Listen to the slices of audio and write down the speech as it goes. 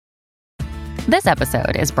This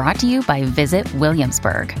episode is brought to you by Visit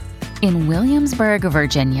Williamsburg. In Williamsburg,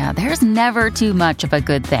 Virginia, there's never too much of a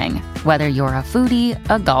good thing. Whether you're a foodie,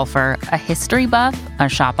 a golfer, a history buff, a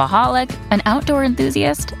shopaholic, an outdoor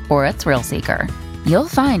enthusiast, or a thrill seeker, you'll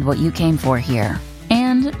find what you came for here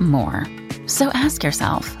and more. So ask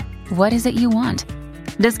yourself, what is it you want?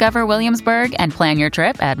 Discover Williamsburg and plan your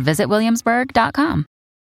trip at visitwilliamsburg.com.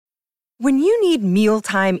 When you need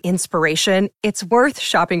mealtime inspiration, it's worth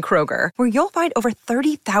shopping Kroger, where you'll find over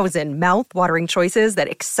 30,000 mouth-watering choices that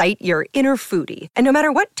excite your inner foodie. And no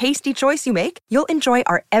matter what tasty choice you make, you'll enjoy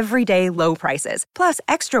our everyday low prices, plus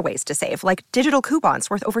extra ways to save, like digital coupons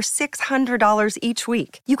worth over $600 each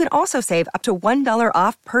week. You can also save up to $1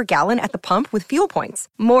 off per gallon at the pump with fuel points.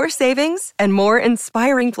 More savings and more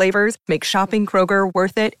inspiring flavors make shopping Kroger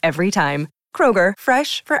worth it every time. Kroger,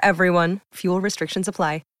 fresh for everyone. Fuel restrictions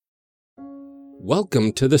apply.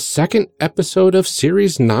 Welcome to the second episode of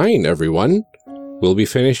Series 9, everyone. We'll be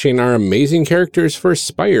finishing our amazing characters for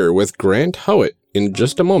Spire with Grant Howitt in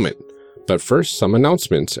just a moment. But first, some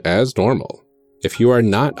announcements as normal. If you are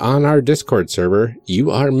not on our Discord server, you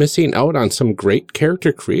are missing out on some great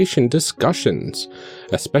character creation discussions,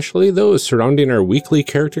 especially those surrounding our weekly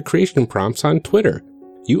character creation prompts on Twitter.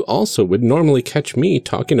 You also would normally catch me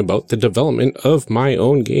talking about the development of my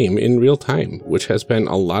own game in real time, which has been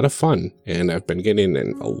a lot of fun, and I've been getting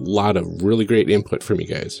a lot of really great input from you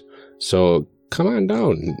guys. So come on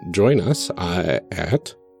down, join us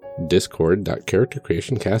at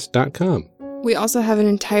discord.charactercreationcast.com. We also have an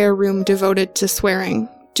entire room devoted to swearing,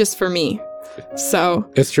 just for me. So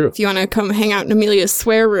it's true. If you want to come hang out in Amelia's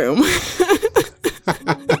swear room,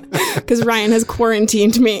 because Ryan has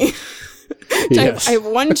quarantined me. Yes. I have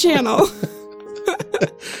one channel.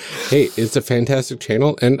 Hey, it's a fantastic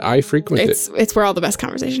channel, and I frequent it. It's where all the best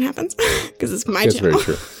conversation happens, because it's my channel.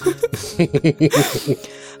 Very true.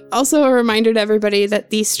 Also, a reminder to everybody that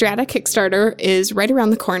the Strata Kickstarter is right around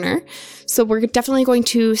the corner. So we're definitely going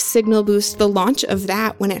to signal boost the launch of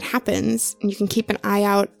that when it happens. And you can keep an eye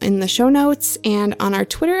out in the show notes and on our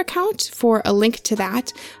Twitter account for a link to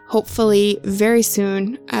that. Hopefully very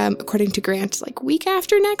soon, according to Grant, like week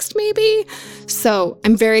after next, maybe. So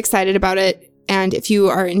I'm very excited about it. And if you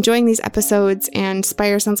are enjoying these episodes and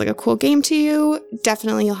Spire sounds like a cool game to you,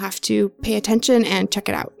 definitely you'll have to pay attention and check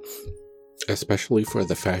it out. Especially for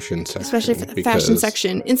the fashion section. Especially for the fashion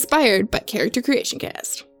section, inspired by Character Creation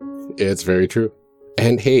Cast. It's very true.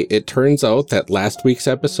 And hey, it turns out that last week's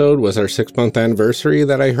episode was our 6-month anniversary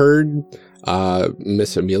that I heard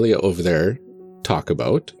Miss Amelia over there talk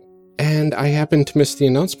about. And I happened to miss the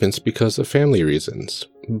announcements because of family reasons.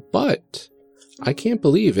 But I can't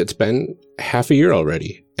believe it's been half a year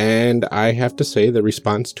already. And I have to say the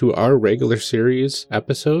response to our regular series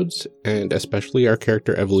episodes, and especially our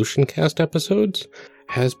Character Evolution Cast episodes,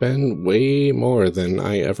 has been way more than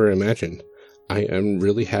I ever imagined. I am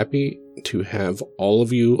really happy to have all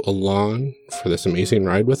of you along for this amazing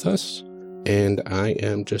ride with us. And I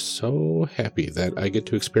am just so happy that I get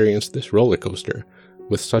to experience this roller coaster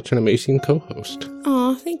with such an amazing co-host.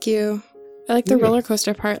 Aw, thank you. I like the roller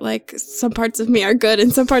coaster part. Like, some parts of me are good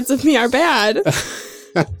and some parts of me are bad.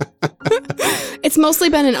 It's mostly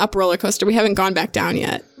been an up roller coaster. We haven't gone back down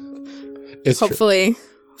yet. It's hopefully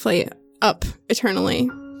up eternally.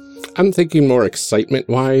 I'm thinking more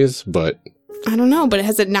excitement-wise, but... I don't know, but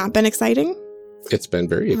has it not been exciting? It's been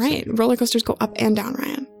very exciting. Right. Roller coasters go up and down,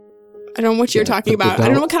 Ryan. I don't know what you're talking about. I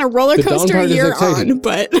don't know what kind of roller coaster you're on,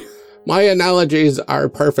 but... My analogies are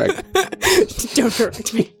perfect. Don't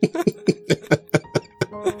correct me.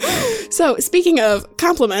 So, speaking of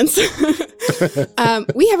compliments,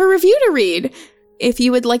 we have a review to read. If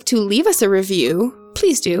you would like to leave us a review,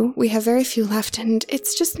 please do. We have very few left, and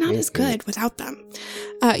it's just not as good without them.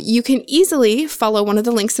 You can easily follow one of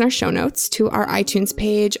the links in our show notes to our iTunes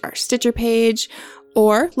page, our Stitcher page,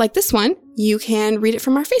 or, like this one, you can read it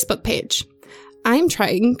from our Facebook page. I'm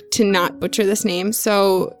trying to not butcher this name,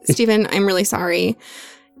 so, Stephen, I'm really sorry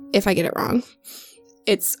if I get it wrong.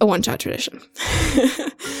 It's a one-shot tradition.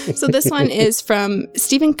 So this one is from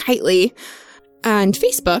Stephen Kitely on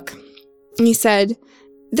Facebook. And he said,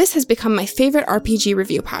 "This has become my favorite RPG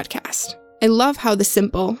review podcast. I love how the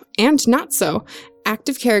simple, and not so,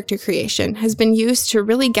 active character creation has been used to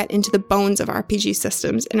really get into the bones of RPG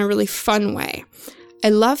systems in a really fun way. I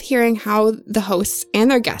love hearing how the hosts and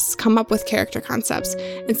their guests come up with character concepts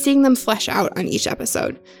and seeing them flesh out on each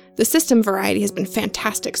episode. The system variety has been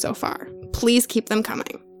fantastic so far. Please keep them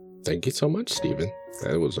coming." Thank you so much, Stephen.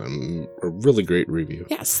 That was a really great review.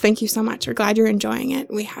 Yes, thank you so much. We're glad you're enjoying it.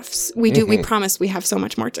 We promise we have so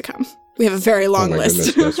much more to come. We have a very long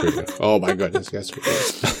list. Goodness, yes, we do. Oh my goodness, yes, we do.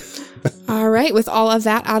 All right, with all of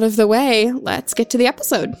that out of the way, let's get to the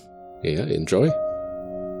episode. Yeah, enjoy.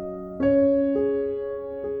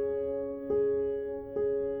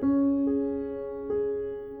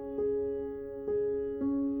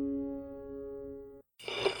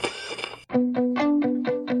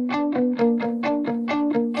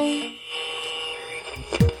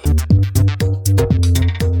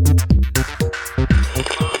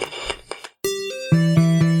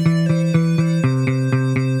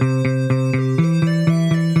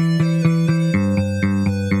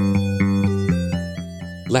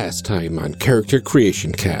 Last time on Character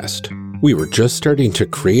Creation Cast, we were just starting to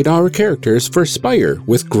create our characters for Spire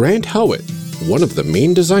with Grant Howitt, one of the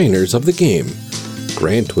main designers of the game.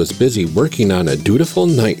 Grant was busy working on a dutiful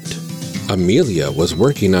knight. Amelia was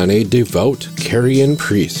working on a devout Carrion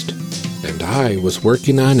priest. And I was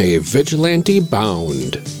working on a vigilante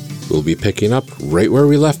bound. We'll be picking up right where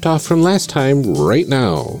we left off from last time right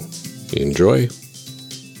now. Enjoy.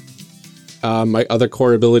 My other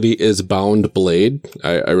core ability is Bound Blade.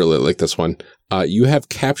 I really like this one. You have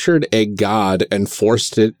captured a god and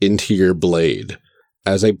forced it into your blade.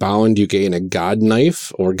 As a bound, you gain a god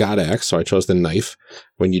knife or god axe, so I chose the knife,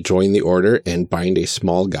 when you join the order and bind a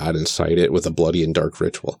small god inside it with a bloody and dark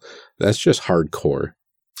ritual. That's just hardcore.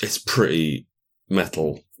 It's pretty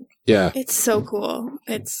metal. Yeah. It's so cool.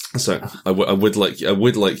 So I would like you,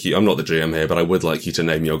 I'm not the GM here, but I would like you to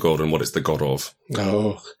name your god and what it's the god of.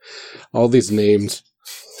 Oh, all these names.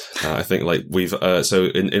 I think like we've, so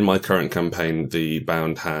in my current campaign, the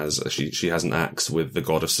bound has, she has an axe with the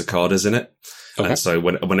god of cicadas in it. Okay. And so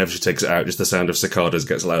whenever she takes it out, just the sound of cicadas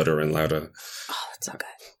gets louder and louder. Oh, that's so good.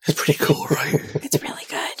 It's pretty cool, right? It's really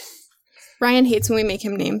good. Ryan hates when we make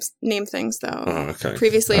him name things, though. Oh, okay.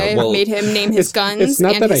 Previously, I made him name his guns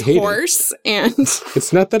and his horse. And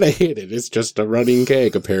it's not that I hate it. It's just a running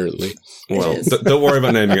gag, apparently. Well, don't worry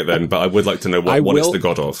about naming it then, but I would like to know what it's the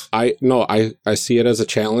god of. I see it as a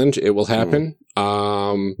challenge. It will happen.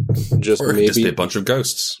 Just or maybe just be a bunch of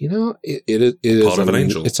ghosts. You know, it is part of an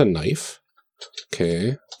angel. It's a knife.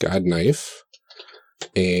 Okay, god knife,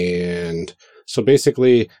 and so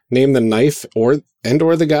basically, name the knife or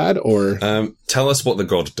the god, or tell us what the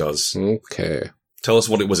god does. Okay, tell us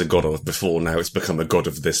what it was a god of before. Now it's become a god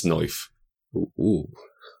of this knife. Ooh.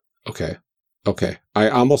 Okay. I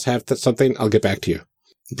almost have something. I'll get back to you.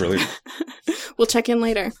 Brilliant. We'll check in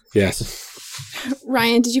later. Yes.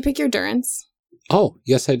 Ryan, did you pick your Durance? Oh,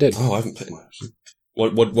 yes, I did. Oh, I haven't picked mine.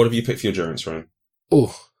 What have you picked for your Durance, Ryan?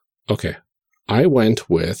 Oh, okay. I went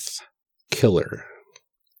with Killer.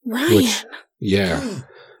 Ryan. Yeah.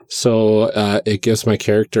 So it gives my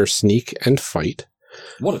character sneak and fight.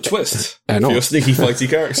 What a twist. I know. For your sneaky fighty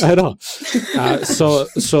character. I know. So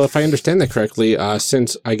if I understand that correctly,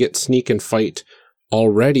 since I get sneak and fight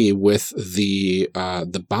already with the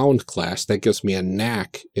bound class, that gives me a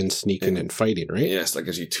knack in sneaking and fighting, right? Yes, that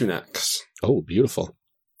gives you 2 knacks. Oh, beautiful.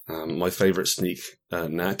 My favorite sneak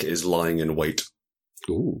knack is lying in wait.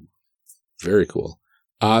 Ooh, very cool.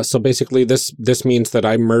 So basically this means that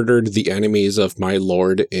I murdered the enemies of my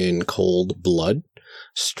lord in cold blood,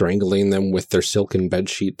 strangling them with their silken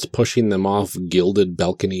bedsheets, pushing them off gilded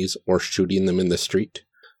balconies, or shooting them in the street.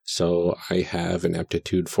 So I have an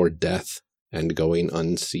aptitude for death and going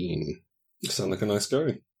unseen. You sound like a nice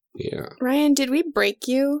guy. Yeah. Ryan, did we break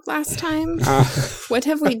you last time? What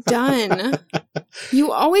have we done?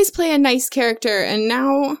 You always play a nice character, and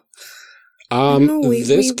now... we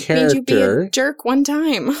character made you be a jerk one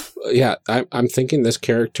time. Yeah, I'm thinking this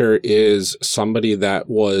character is somebody that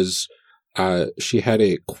was, she had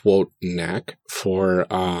a quote knack for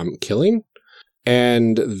killing,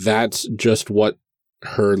 and that's just what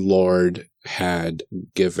her lord had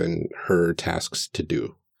given her tasks to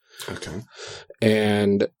do. Okay.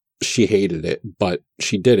 And she hated it, but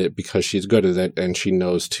she did it because she's good at it, and she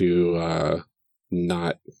knows to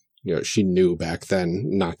not. You know, she knew back then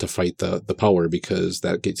not to fight the power because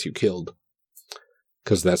that gets you killed.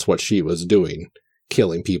 Because that's what she was doing,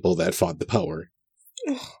 killing people that fought the power.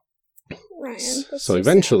 Ryan. So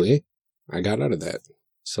eventually, I got out of that.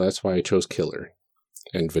 So that's why I chose Killer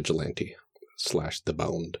and Vigilante / the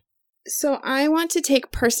Bound. So I want to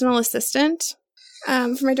take Personal Assistant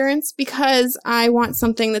for my Durance because I want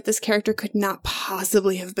something that this character could not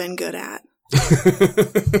possibly have been good at.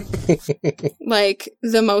 Like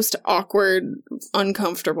the most awkward,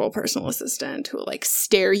 uncomfortable personal assistant who will like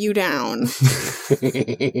stare you down.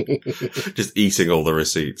 Just eating all the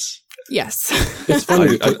receipts. Yes. It's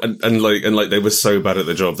funny. And they were so bad at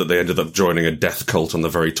the job that they ended up joining a death cult on the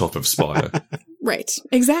very top of Spire. Right.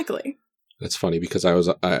 Exactly. It's funny because I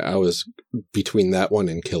was between that one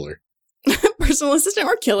and Killer. personal assistant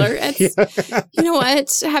or killer. It's, you know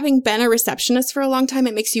what? Having been a receptionist for a long time,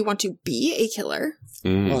 it makes you want to be a killer.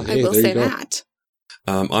 Well, I will say that.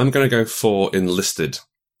 I'm going to go for enlisted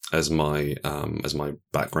as my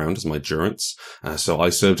background, as my durance. So I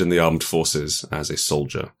served in the armed forces as a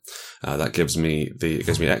soldier. That gives me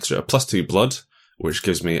extra a +2 blood, which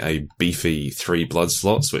gives me a beefy 3 blood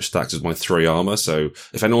slots, which stacks as my 3 armor. So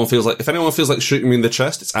if anyone feels like shooting me in the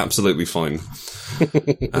chest, it's absolutely fine.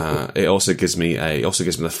 It also gives me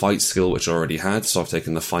the fight skill, which I already had. So I've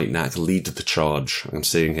taken the fight knack, lead the charge. I'm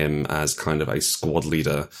seeing him as kind of a squad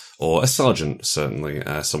leader or a sergeant, certainly,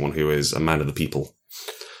 someone who is a man of the people.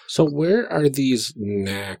 So where are these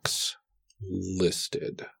knacks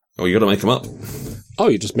listed? Oh, you got to make them up. Oh,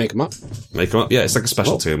 you just make them up? Make them up. Yeah, it's like a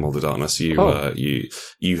specialty in Mold of Darkness. You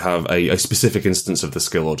have a specific instance of the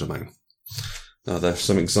skill or domain. There's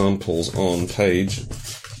some examples on page...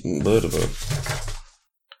 Page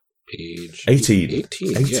 18. 18.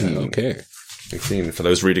 18. Yeah, okay. 18 for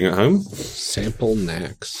those reading at home. Sample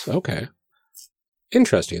knacks. Okay.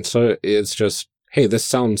 Interesting. So it's just, hey, this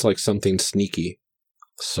sounds like something sneaky.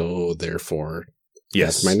 So therefore,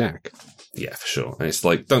 yes, that's my knack. Yeah, for sure. And it's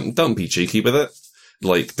like, don't be cheeky with it.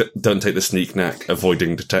 Like, don't take the sneak knack,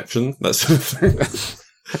 avoiding detection, that sort of thing.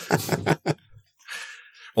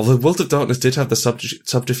 Although World of Darkness did have the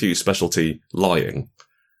subterfuge specialty lying,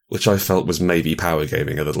 which I felt was maybe power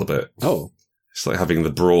gaming a little bit. Oh. It's like having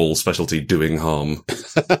the brawl specialty doing harm.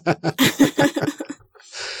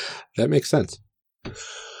 That makes sense.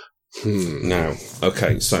 Now,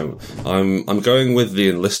 okay, so I'm going with the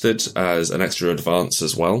enlisted as an extra advance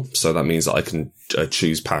as well. So that means that I can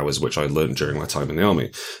choose powers, which I learned during my time in the army.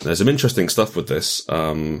 And there's some interesting stuff with this.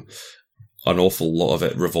 An awful lot of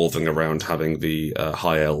it revolving around having the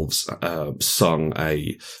high elves sung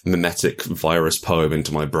a mimetic virus poem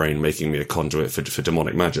into my brain, making me a conduit for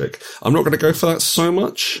demonic magic. I'm not going to go for that so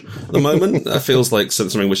much at the moment. That feels like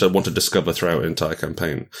something which I want to discover throughout an entire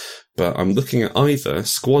campaign. But I'm looking at either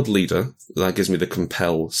squad leader, that gives me the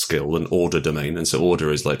compel skill, and order domain. And so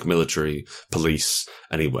order is like military, police,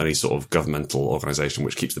 any sort of governmental organization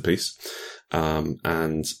which keeps the peace.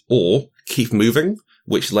 Or keep moving,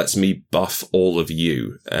 which lets me buff all of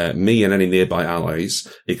you, me and any nearby allies,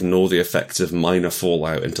 ignore the effects of minor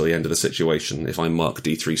fallout until the end of the situation if I mark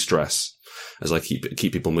D3 stress as I keep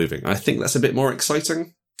people moving. I think that's a bit more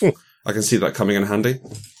exciting. I can see that coming in handy.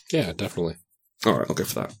 Yeah, definitely. All right, I'll go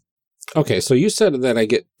for that. Okay, so you said that I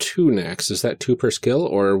get 2 knacks. Is that 2 per skill,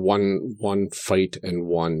 or one fight and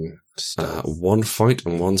 1 stealth? 1 fight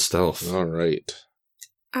and 1 stealth. All right.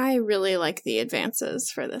 I really like the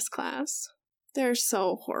advances for this class. They're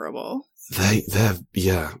so horrible.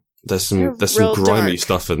 Yeah. There's some real grimy dark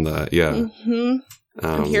stuff in there. Yeah. Mm-hmm.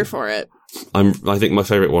 I'm here for it. I think my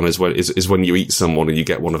favorite one is when you eat someone and you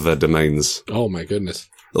get one of their domains. Oh my goodness.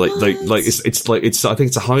 I think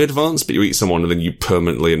it's a high advance, but you eat someone and then you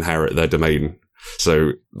permanently inherit their domain.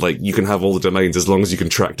 So, like, you can have all the domains as long as you can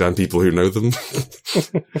track down people who know them.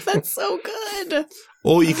 That's so good.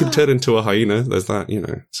 Or you can turn into a hyena. There's that,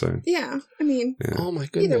 so. Yeah, I mean, Oh my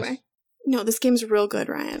goodness. either way. No, this game's real good,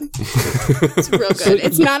 Ryan. It's real good.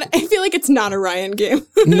 It's not, I feel like it's not a Ryan game.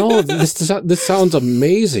 No, this sounds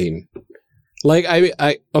amazing. Like,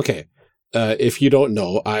 okay. If you don't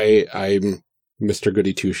know, I'm Mr.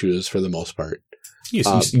 Goody Two Shoes for the most part. You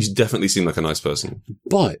definitely seem like a nice person.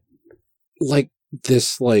 But, like,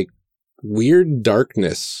 this, like, weird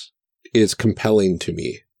darkness is compelling to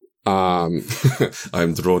me. I'm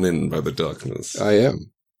drawn in by the darkness. I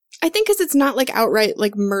am. I think because it's not, like, outright,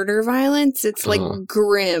 like, murder violence. It's, like,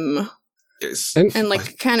 grim. Yes. And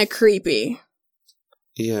like, kind of creepy.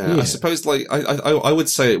 Yeah, I suppose, like, I would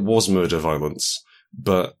say it was murder violence,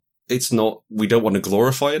 but it's not, we don't want to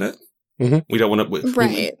glorify it. Mm-hmm. We don't want to,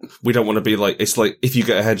 right. We don't want to be like, it's like, if you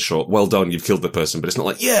get a headshot, well done, you've killed the person, but it's not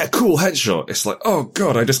like, yeah, cool, headshot. It's like, oh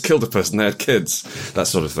god, I just killed a person, they had kids. That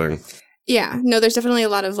sort of thing. Yeah, no, there's definitely a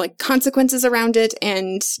lot of, like, consequences around it,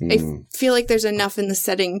 and I feel like there's enough in the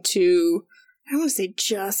setting to, I don't want to say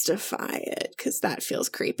justify it, because that feels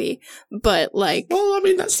creepy, but, like, well, I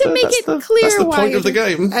mean, that's to make it clear that's the why point of the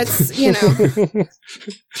game. That's,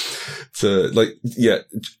 So, like, yeah,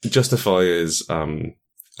 justify is,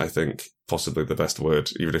 I think, possibly the best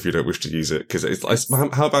word, even if you don't wish to use it, because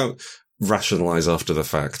how about rationalize after the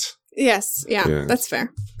fact? Yes, yeah, that's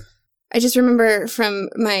fair. I just remember from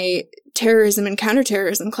my terrorism and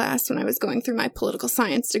counterterrorism class when I was going through my political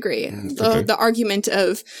science degree, the argument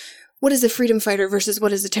of what is a freedom fighter versus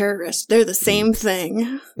what is a terrorist? They're the same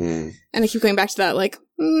thing. And I keep going back to that, like,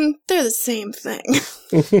 they're the same thing.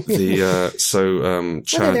 Chad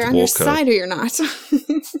Whether they're on Walker, your side or you're not.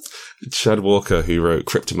 Chad Walker, who wrote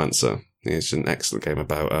Cryptomancer, It's an excellent game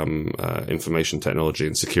about information technology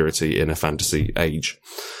and security in a fantasy age.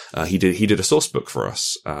 He did a source book for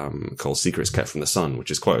us called Secrets Kept from the Sun,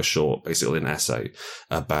 which is quite a short, basically an essay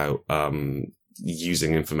about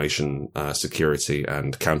using information security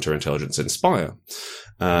and counterintelligence in Spire.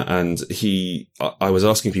 And I was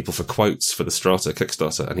asking people for quotes for the Strata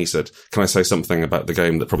Kickstarter, and he said, "Can I say something about the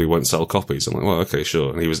game that probably won't sell copies?" I'm like, "Well, okay,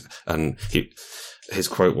 sure." And his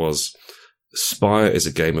quote was, "Spire is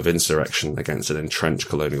a game of insurrection against an entrenched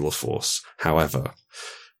colonial force. However,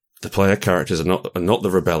 the player characters are not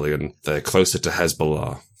the rebellion. They're closer to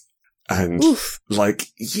Hezbollah." And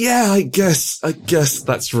yeah, I guess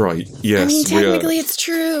that's right. Yes, I mean, technically it's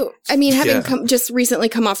true. I mean, having just recently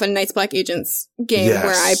come off a Knights Black Agents game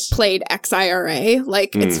where I played XIRA,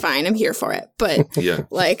 it's fine. I'm here for it. But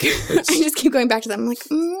I just keep going back to them. I'm like,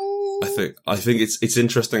 I think it's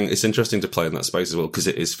interesting. It's interesting to play in that space as well, because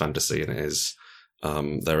it is fantasy and it is.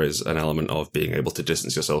 There is an element of being able to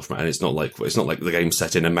distance yourself from it, and it's not like the game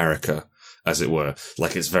set in America, as it were.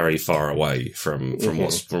 Like, it's very far away from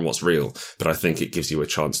what's real. But I think it gives you a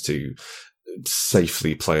chance to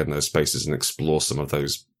safely play in those spaces and explore some of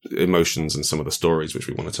those emotions and some of the stories which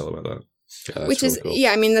we want to tell about that. Yeah, which really is cool.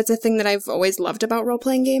 I mean, that's a thing that I've always loved about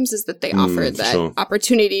role-playing games, is that they offer that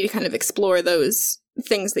opportunity to kind of explore those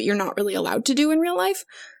things that you're not really allowed to do in real life,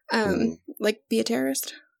 like be a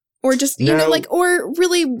terrorist. Or just, or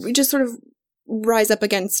really just sort of rise up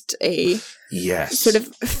against a sort of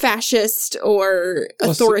fascist or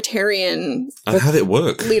authoritarian and have it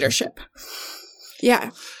work leadership.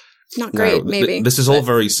 Yeah. Not great, maybe. This is all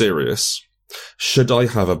very serious. Should I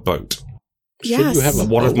have a boat? Yes. Should you have a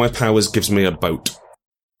One of my powers gives me a boat.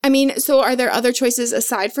 I mean, so are there other choices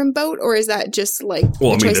aside from boat, or is that just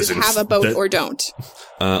choices have a boat or don't?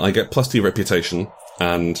 I get +2 reputation.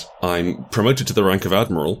 And I'm promoted to the rank of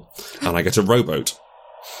Admiral, and I get a rowboat.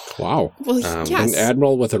 Wow. Well, yes. An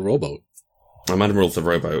Admiral with a rowboat. I'm Admiral with a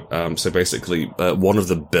rowboat. So basically, one of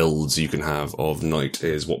the builds you can have of Knight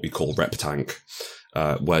is what we call Rep Tank,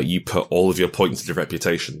 where you put all of your points into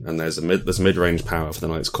reputation, and there's mid-range power for the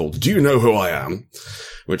Knights called Do You Know Who I Am?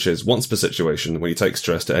 Which is, once per situation, when you take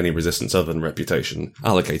stress to any resistance other than reputation,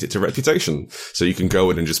 allocate it to reputation. So you can go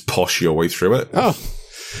in and just posh your way through it. Oh.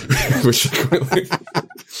 Which I quite like.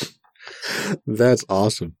 That's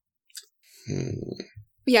awesome.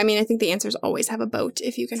 Yeah, I mean, I think the answer is always have a boat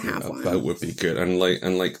if you can have one. A boat would be good, and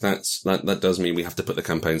that does mean we have to put the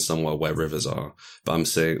campaign somewhere where rivers are. But I'm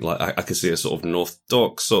saying, I could see a sort of North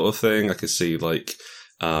Dock sort of thing. I could see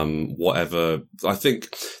whatever. I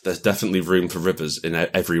think there's definitely room for rivers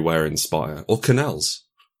everywhere in Spire, or canals.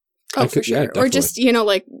 Oh, for sure. Or just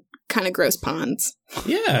kind of gross ponds.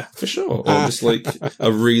 Yeah, for sure. Or just a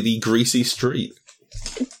really greasy street.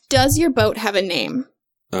 Does your boat have a name?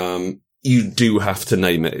 You do have to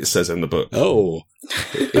name it, it says in the book. Oh.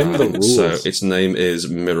 In the rules. So its name is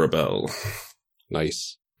Mirabelle.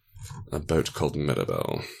 Nice. A boat called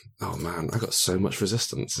Mirabelle. Oh man, I got so much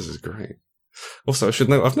resistance. This is great. Also, I should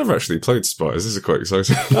note, I've never actually played Spires. This is quite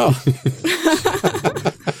exciting. Oh.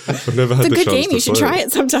 I've never had the chance to play it. It's a good game. You should try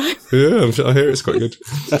it sometime. Yeah, I hear it's quite good.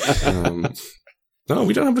 No,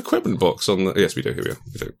 we don't have an equipment box on the... Yes, we do. Here we are.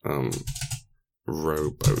 We do.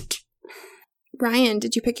 Rowboat. Ryan,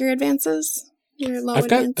 did you pick your advances? Your low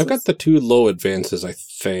advances? I've got the 2 low advances, I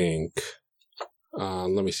think.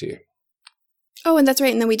 Let me see. Oh, and that's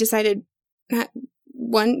right. And then we decided...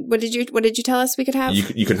 One, what did you tell us we could have?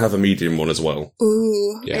 You can have a medium one as well.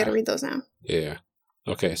 Ooh, yeah. I gotta read those now. Yeah.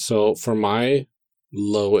 Okay, so for my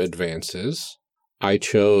low advances, I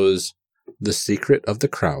chose The Secret of the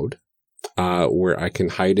Crowd, where I can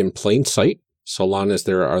hide in plain sight. So long as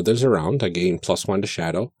there are others around, I gain +1 to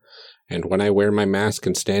shadow. And when I wear my mask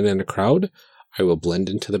and stand in a crowd, I will blend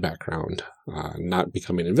into the background, not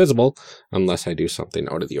becoming invisible unless I do something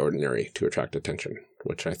out of the ordinary to attract attention,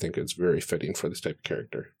 which I think is very fitting for this type of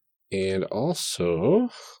character. And also,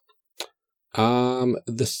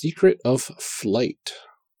 The Secret of Flight.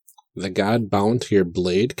 The god bound to your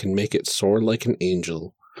blade can make it soar like an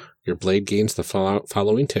angel. Your blade gains the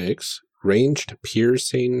following tags: ranged,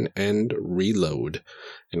 piercing, and reload.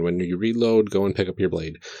 And when you reload, go and pick up your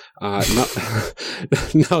blade. No,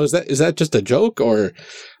 is that just a joke, or?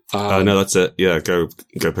 No, that's it. Yeah, go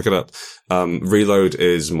pick it up. Reload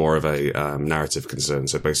is more of a narrative concern.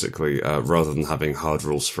 So basically, rather than having hard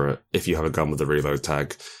rules for it, if you have a gun with a reload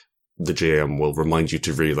tag, the GM will remind you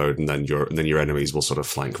to reload, and then your enemies will sort of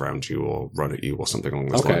flank around you or run at you or something along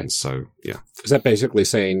those lines. So yeah, is that basically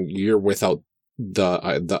saying you're without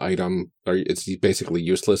the item, or it's basically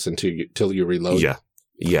useless until you reload?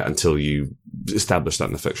 Yeah, until you establish that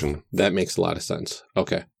in the fiction. That makes a lot of sense.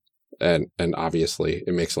 Okay. And obviously,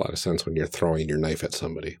 it makes a lot of sense when you're throwing your knife at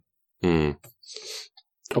somebody.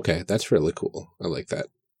 Okay, that's really cool. I like that.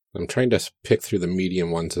 I'm trying to pick through the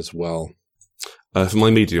medium ones as well. For my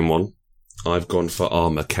medium one, I've gone for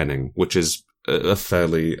armor kenning, which is a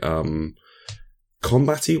fairly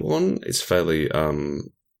combat-y one. It's fairly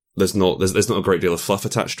there's not a great deal of fluff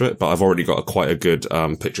attached to it, but I've already got quite a good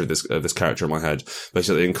picture of this character in my head.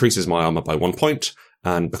 Basically, it increases my armor by 1 point,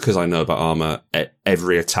 and because I know about armor,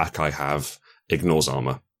 every attack I have ignores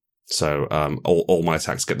armor. So all my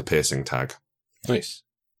attacks get the piercing tag. Nice.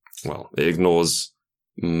 Well, it ignores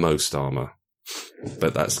most armor,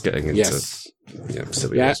 but that's getting into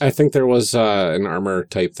silly. Yeah, I think there was an armor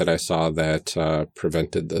type that I saw that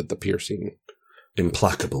prevented the piercing.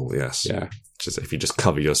 Implacable, yes. Yeah. Just if you just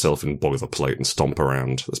cover yourself in boilerplate and stomp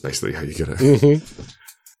around, that's basically how you get it. Mm-hmm.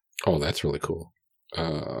 Oh, that's really cool.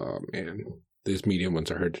 Man, these medium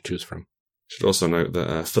ones are hard to choose from. Should also note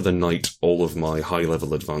that for the night, all of my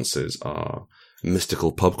high-level advances are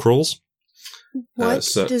mystical pub crawls. What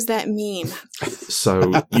does that mean?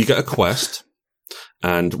 So you get a quest,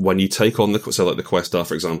 and when you take on the quest are,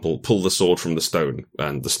 for example, pull the sword from the stone,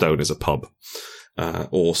 and the stone is a pub,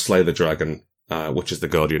 or slay the dragon, which is the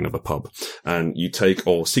guardian of a pub, and you take,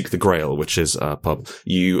 or seek the grail, which is a pub.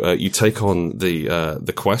 You take on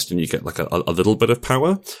the quest, and you get like a little bit of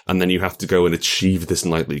power, and then you have to go and achieve this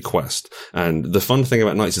nightly quest. And the fun thing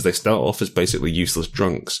about knights is they start off as basically useless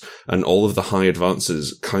drunks, and all of the high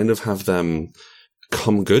advances kind of have them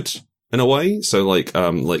come good in a way. So like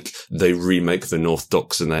they remake the North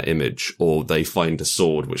Docks in their image, or they find a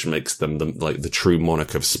sword which makes them the true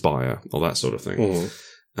monarch of Spire, or that sort of thing. Mm-hmm.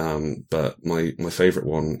 But my favorite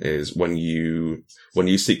one is when you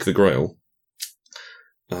seek the grail.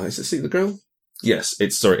 Is it seek the grail? Yes,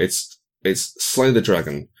 it's slay the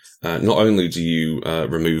dragon. Not only do you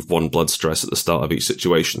remove 1 blood stress at the start of each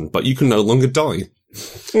situation, but you can no longer die.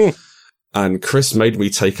 And Chris made me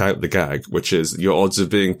take out the gag, which is your odds of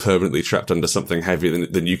being permanently trapped under something heavier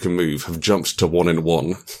than you can move have jumped to 1 in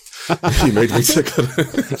 1. He made me take it.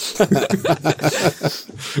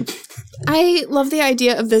 I love the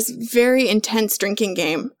idea of this very intense drinking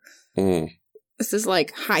game. This is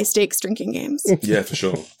like high stakes drinking games. Yeah, for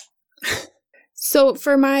sure. So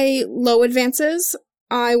for my low advances,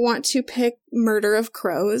 I want to pick Murder of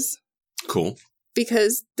Crows. Cool.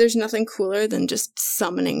 Because there's nothing cooler than just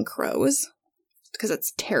summoning crows. Because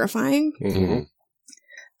it's terrifying. Mm-hmm.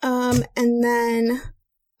 And then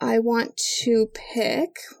I want to pick...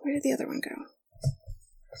 Where did the other one go?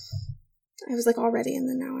 I was like already, and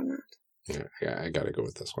then now I'm not. Yeah, I gotta go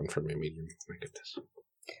with this one for my medium. I get this.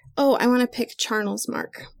 Oh, I want to pick Charnel's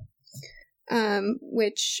Mark.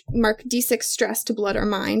 Which mark D6 stress to blood or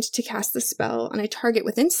mind to cast the spell on a target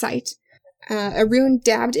within sight. A rune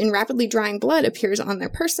dabbed in rapidly drying blood appears on their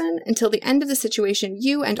person. Until the end of the situation,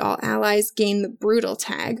 you and all allies gain the brutal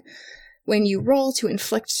tag when you roll to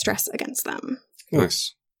inflict stress against them.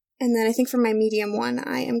 Nice. And then I think for my medium one,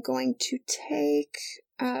 I am going to take...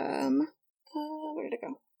 where did it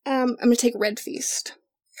go? I'm going to take Red Feast.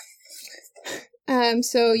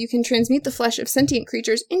 So you can transmute the flesh of sentient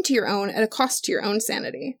creatures into your own at a cost to your own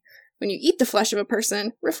sanity. When you eat the flesh of a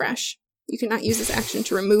person, refresh. You cannot use this action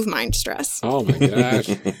to remove mind stress. Oh my gosh.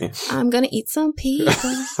 I'm going to eat some people.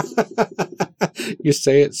 You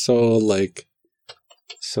say it so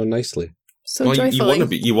nicely. So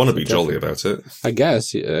joyfully. You want to be jolly about it. I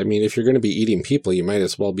guess. I mean, if you're going to be eating people, you might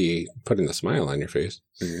as well be putting a smile on your face.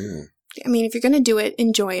 Yeah. I mean, if you're going to do it,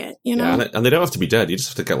 enjoy it, you know? Yeah, and they don't have to be dead. You just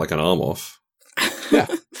have to get like an arm off. Yeah.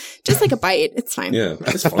 Just like a bite. It's fine. Yeah,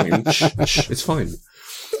 it's fine. Shh, it's fine.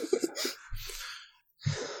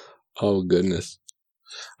 Oh, goodness.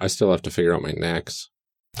 I still have to figure out my knacks.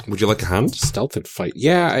 Would you like a hand? Stealth and fight.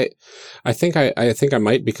 Yeah, I think I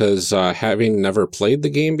might, because having never played the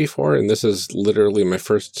game before, and this is literally my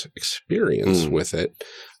first experience with it,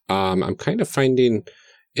 I'm kind of finding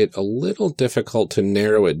it a little difficult to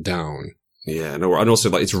narrow it down. Yeah, no, and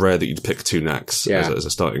also it's rare that you'd pick 2 knacks as a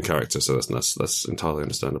starting character, so that's entirely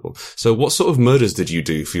understandable. So, what sort of murders did you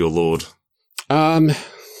do for your lord?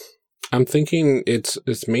 I'm thinking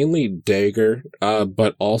it's mainly dagger,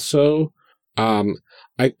 but also,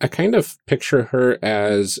 I kind of picture her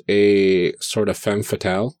as a sort of femme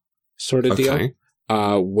fatale sort of deal,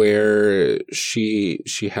 where she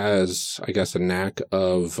has, I guess, a knack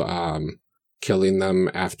of killing them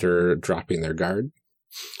after dropping their guard.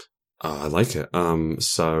 I like it.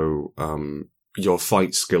 So your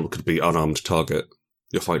fight skill could be unarmed target.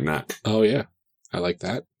 Your fight knack. Oh yeah, I like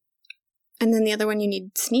that. And then the other one, you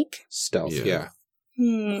need sneak? Stealth, yeah.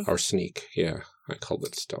 Or sneak, yeah. I called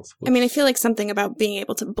it stealth. I mean, I feel like something about being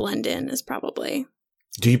able to blend in is probably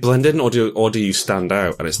Do you blend in, or do you stand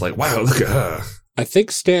out? And it's like, wow, look at her. I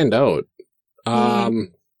think stand out.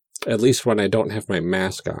 At least when I don't have my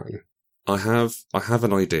mask on. I have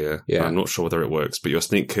an idea. Yeah. I'm not sure whether it works, but your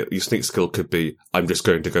sneak skill could be, I'm just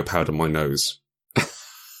going to go powder my nose.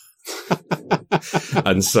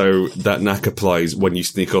 And so that knack applies when you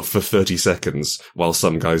sneak off for 30 seconds while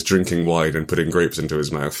some guy's drinking wine and putting grapes into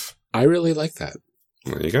his mouth. I really like that.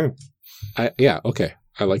 There you go. Okay.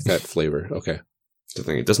 I like that flavor. Okay. The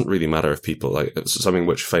thing, it doesn't really matter if people, like, it's something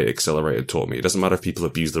which Fate Accelerated taught me. It doesn't matter if people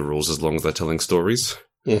abuse the rules as long as they're telling stories.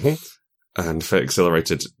 Mm-hmm. And Fate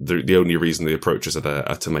Accelerated, the only reason the approaches are there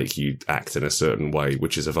are to make you act in a certain way,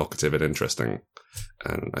 which is evocative and interesting.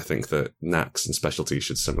 And I think that knacks and specialties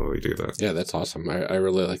should similarly do that. Yeah, that's awesome. I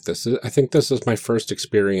really like this. I think this is my first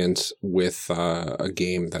experience with a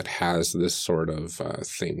game that has this sort of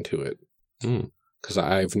thing to it. Because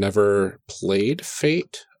I've never played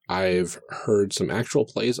Fate. I've heard some actual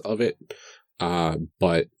plays of it,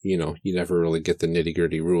 but, you never really get the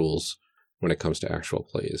nitty-gritty rules when it comes to actual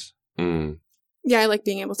plays. Yeah, I like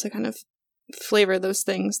being able to kind of flavor those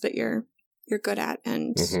things that you're good at,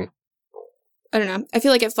 and I don't know. I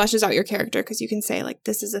feel like it fleshes out your character because you can say, like,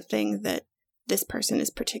 this is a thing that this person is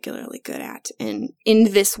particularly good at in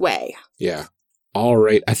this way. Yeah. All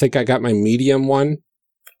right. I think I got my medium one.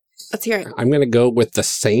 Let's hear it. I'm going to go with the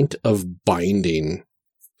Saint of Binding.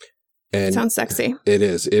 And sounds sexy. It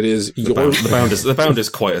is. The bound is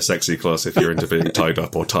quite a sexy class if you're into being tied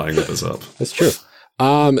up or tying others up. That's true.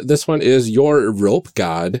 This one is your rope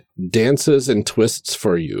god dances and twists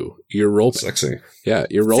for you. Your rope, sexy. Yeah,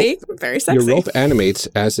 your rope. See? Very sexy. Your rope animates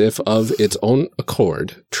as if of its own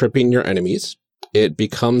accord, tripping your enemies. It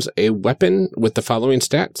becomes a weapon with the following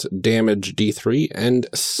stats: damage D3 and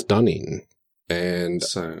stunning. And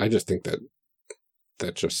so I just think that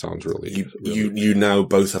just sounds really. You now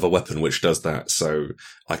both have a weapon which does that. So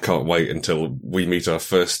I can't wait until we meet our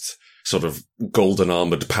first sort of golden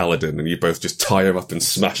armored paladin, and you both just tie him up and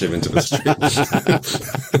smash him into the street.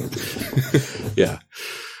 Yeah.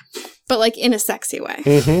 But like in a sexy way.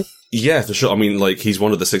 Mm-hmm. Yeah, for sure. I mean, like, he's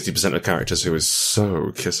one of the 60% of characters who is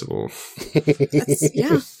so kissable.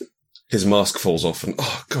 Yeah. His mask falls off and,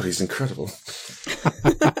 oh god, he's incredible.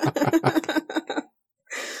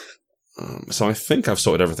 So I think I've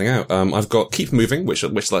sorted everything out. I've got Keep Moving, which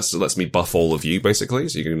lets me buff all of you, basically,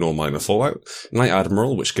 so you can ignore minor fallout. Night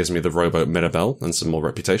Admiral, which gives me the rowboat Mirabelle and some more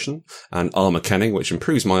reputation. And Armor Kenning, which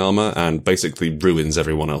improves my armor and basically ruins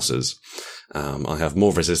everyone else's. I have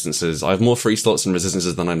more resistances. I have more free slots and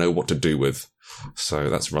resistances than I know what to do with. So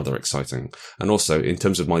that's rather exciting. And also, in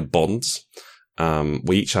terms of my bonds,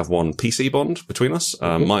 we each have one PC bond between us.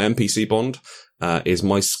 My NPC bond is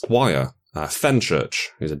my squire, Fenchurch,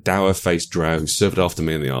 who's a dour-faced drow who served after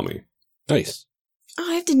me in the army. Nice. Oh,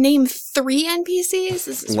 I have to name 3 NPCs?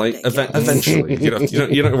 This is like, eventually. You don't have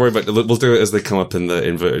to worry about it. We'll do it as they come up in the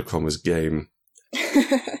inverted commas game.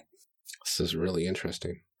 This is really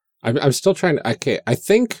interesting. I'm still trying to... Okay, I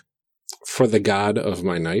think for the god of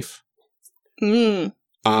my knife. And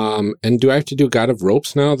do I have to do god of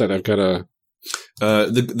ropes now that I've got a...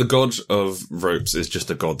 The god of ropes is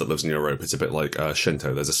just a god that lives in your rope. It's a bit like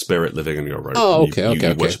Shinto. There's a spirit living in your rope. Oh, okay,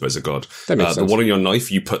 you worship as a god. That makes sense. The one in your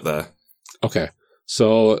knife, you put there. Okay.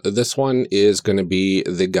 So this one is going to be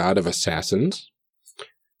the god of assassins.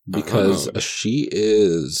 Because she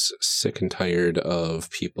is sick and tired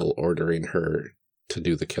of people ordering her to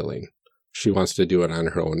do the killing. She wants to do it on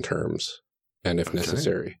her own terms, and if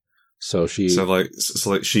necessary. So she's a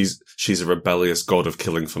rebellious god of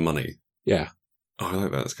killing for money. Yeah. Oh, I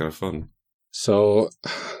like that. It's kind of fun. So,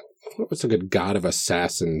 what's a good god of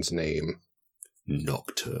assassins name?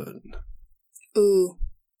 Nocturne. Ooh.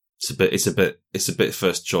 It's a bit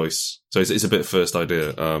first choice. So it's a bit first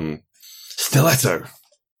idea. Stiletto.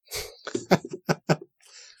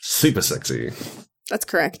 Super sexy. That's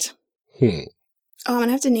correct. Oh, I'm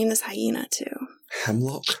gonna have to name this hyena too.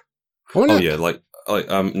 Hemlock. Oh yeah,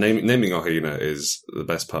 naming a hyena is the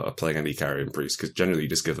best part of playing any carrion priest, because generally you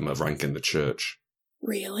just give them a rank in the church.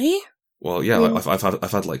 Really? Well, yeah,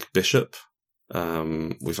 I've had like bishop.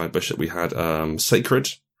 We've had bishop. We had sacred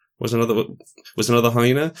was another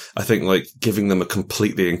hyena. I think like giving them a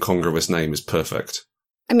completely incongruous name is perfect.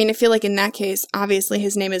 I mean, I feel like in that case, obviously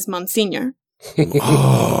his name is Monsignor.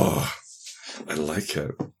 Oh, I like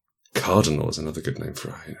it. Cardinal is another good name for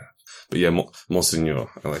a hyena. But yeah, Monsignor,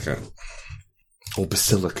 I like it. Or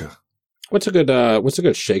Basilica. What's a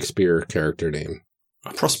good Shakespeare character name?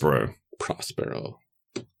 Prospero. Prospero.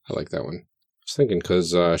 I like that one. I was thinking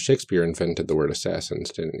because Shakespeare invented the word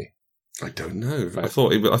assassins, didn't he? I don't know. I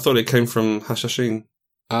thought it came from Hashashin.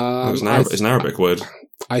 It's an Arabic word.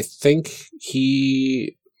 I think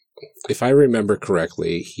if I remember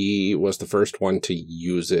correctly, he was the first one to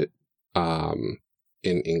use it in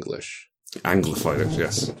English. Anglified it,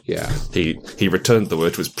 yes. Yeah. He returned the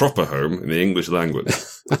word to his proper home in the English language.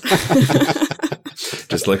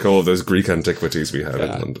 Just like all of those Greek antiquities we have in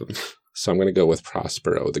London. So I'm going to go with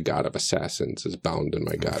Prospero, the god of assassins, is bound in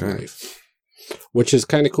my god knife. Which is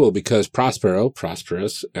kind of cool because Prospero,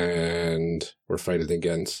 prosperous, and we're fighting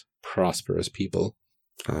against prosperous people.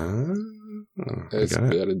 It's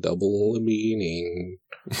got a double meaning.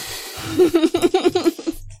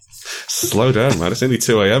 Slow down, man. It's only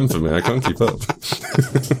 2 a.m. for me. I can't keep up.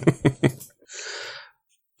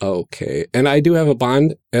 Okay. And I do have a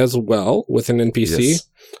bond as well with an NPC.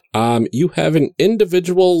 Yes. You have an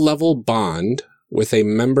individual level bond with a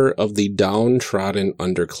member of the downtrodden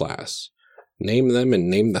underclass. Name them and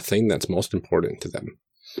name the thing that's most important to them.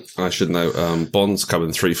 I should know. Bonds come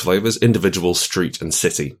in 3 flavors: individual, street, and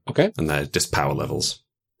city. Okay. And they're just power levels.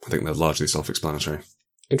 I think they're largely self-explanatory.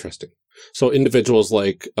 Interesting. So individuals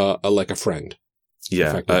like a friend.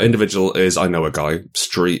 Yeah. Individual is I know a guy.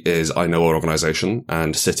 Street is I know an organization.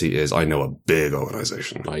 And city is I know a big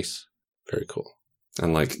organization. Nice. Very cool.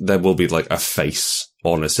 And like there will be like a face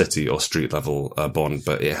on a city or street level bond,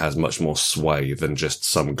 but it has much more sway than just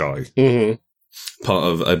some guy. Mm-hmm. Part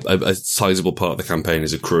of a sizable part of the campaign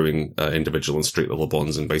is accruing individual and street level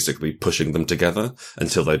bonds and basically pushing them together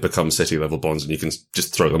until they become city level bonds, and you can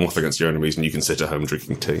just throw them off against your enemies and you can sit at home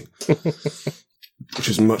drinking tea, which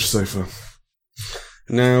is much safer.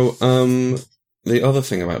 Now, the other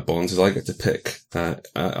thing about bonds is I get to pick.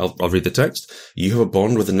 I'll read the text. You have a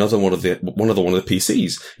bond with another one of the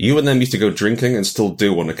PCs. You and them used to go drinking and still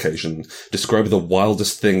do on occasion. Describe the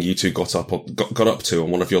wildest thing you two got up to on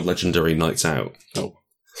one of your legendary nights out. Oh.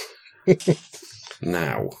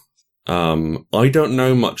 Now, I don't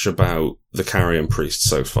know much about the Carrion Priest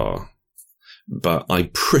so far, but I'm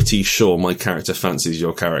pretty sure my character fancies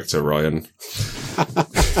your character, Ryan.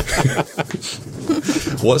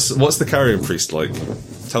 What's the Carrion Priest like?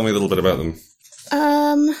 Tell me a little bit about them.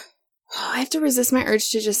 I have to resist my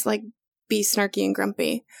urge to just like be snarky and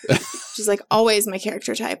grumpy, which is like always my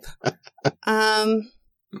character type. You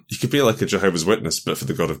could be like a Jehovah's Witness, but for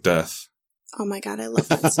the god of death. Oh my god, I love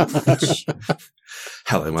that so much.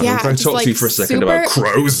 Hello, man. I'm trying to talk to you for a second about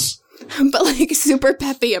crows. But like super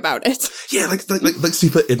peppy about it. Yeah, like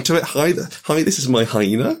super into it. Hi, this is my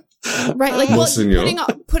hyena. Right, like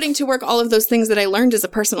putting to work all of those things that I learned as a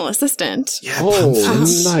personal assistant. Yeah,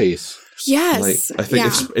 nice. Yes, I think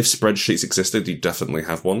if spreadsheets existed, you'd definitely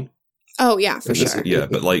have one. Oh yeah, for sure. Yeah,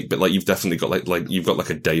 but you've definitely got like you've got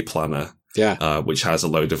like a day planner. Yeah, which has a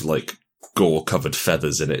load of like gore covered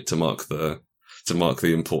feathers in it to mark the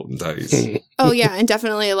important days. Oh yeah, and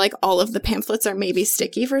definitely like all of the pamphlets are maybe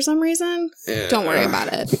sticky for some reason. Yeah. Don't worry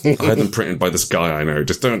about it. I had them printed by this guy I know.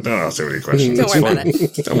 Just don't ask too many questions. Don't worry about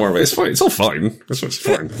it. Don't worry about it. It's fine. It's all fine. It's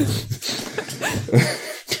fine.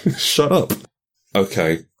 Shut up.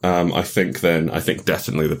 Okay. I think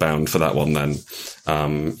definitely the bound for that one then.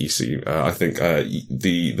 You see, I think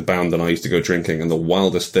the bound that I used to go drinking, and the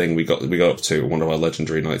wildest thing we got up to one of our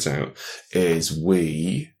legendary nights out is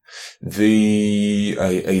a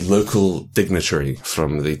local dignitary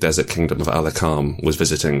from the desert kingdom of Alikam was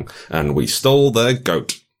visiting, and we stole their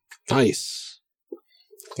goat. Nice.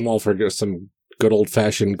 I'm all for some good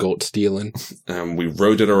old-fashioned goat stealing. And we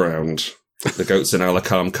rode it around. The goats in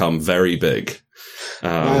Alikam come very big.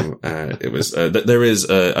 It was there is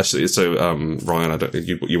actually, so Ryan,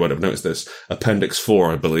 you won't have noticed this. Appendix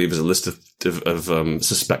 4, I believe, is a list of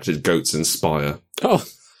suspected goats in Spire. Oh.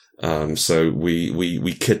 So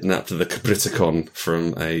we kidnapped the Capriticon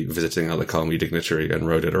from a visiting Alikami dignitary and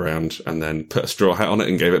rode it around, and then put a straw hat on it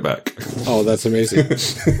and gave it back. Oh, that's amazing.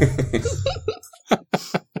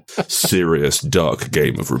 Serious dark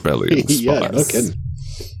game of rebellion. Yeah, no kidding.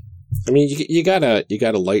 I mean, you gotta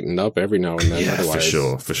lighten up every now and then. Yeah, otherwise.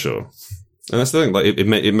 for sure. And that's the thing. Like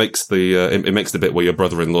it makes the bit where your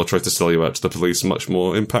brother-in-law tries to sell you out to the police much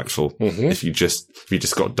more impactful. Mm-hmm. If you just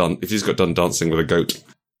got done dancing with a goat.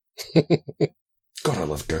 God, I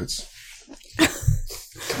love goats.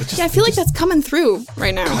 I feel like that's coming through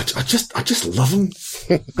right now. God, I just love them.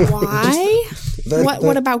 Why?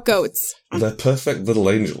 What about goats? They're perfect little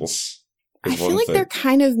angels. I feel like they're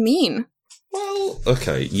kind of mean. Well,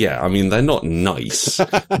 okay, yeah. I mean, they're not nice,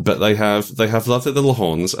 but they have lovely little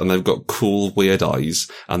horns, and they've got cool, weird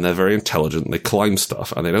eyes, and they're very intelligent. They climb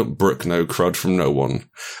stuff, and they don't brook no crud from no one.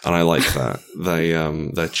 And I like that.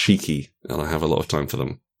 They're cheeky, and I have a lot of time for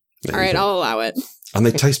them. All right, I'll allow it. And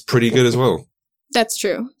they taste pretty good as well. That's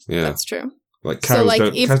true. Yeah, that's true. Like cows so, like,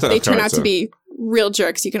 don't, if cows don't they have turn character. out to be real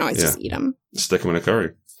jerks, you can always just eat them. Stick them in a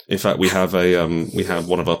curry. In fact, we have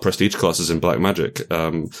one of our prestige classes in Black Magic.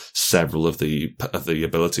 Several of the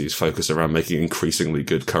abilities focus around making increasingly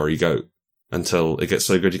good curry goat until it gets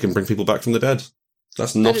so good you can bring people back from the dead.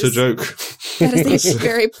 That's not a joke. That is a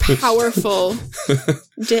very powerful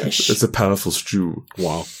dish. It's a powerful stew.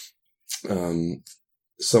 Wow.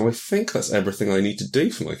 So I think that's everything I need to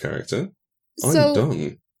do for my character. I'm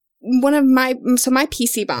done. My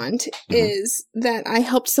PC bond is that I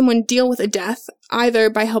helped someone deal with a death, either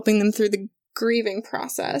by helping them through the grieving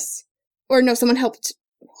process, or no, someone helped.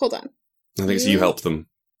 Hold on. I think it's you helped them.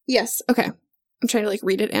 Yes. Okay. I'm trying to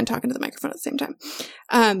read it and talk into the microphone at the same time.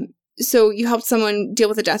 So you helped someone deal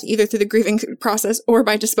with a death either through the grieving process or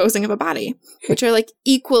by disposing of a body, which are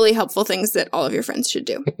equally helpful things that all of your friends should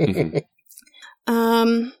do.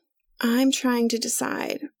 I'm trying to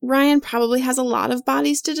decide. Ryan probably has a lot of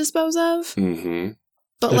bodies to dispose of. Mm-hmm.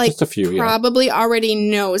 But just a few, probably already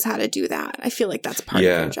knows how to do that. I feel like that's part of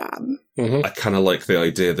your job. Mm-hmm. I kind of like the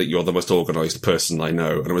idea that you're the most organized person I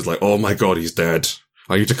know. And I was like, oh my God, he's dead.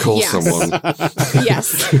 I need to call someone.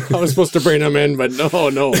 Yes. I was supposed to bring him in, but no.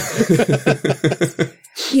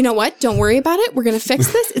 You know what? Don't worry about it. We're going to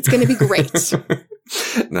fix this. It's going to be great.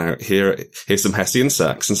 Now, here's some Hessian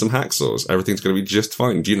sacks and some hacksaws. Everything's going to be just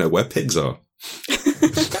fine. Do you know where pigs are?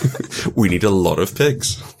 We need a lot of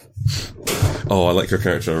pigs. Oh, I like your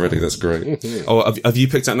character already. That's great. Oh, have you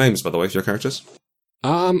picked out names, by the way, for your characters?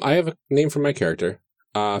 I have a name for my character.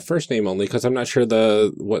 First name only, because I'm not sure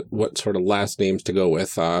what sort of last names to go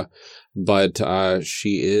with. But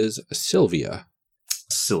she is Sylvia.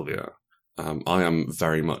 Sylvia. I am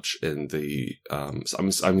very much in the. I'm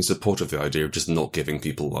in support of the idea of just not giving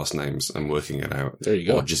people last names and working it out. There you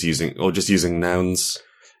go. Or just using nouns.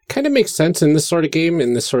 Kind of makes sense in this sort of game,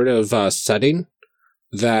 in this sort of setting,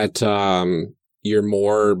 that you're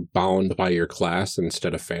more bound by your class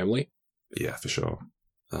instead of family. Yeah, for sure.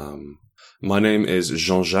 My name is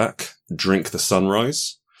Jean-Jacques Drink the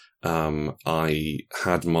Sunrise. I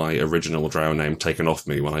had my original drow name taken off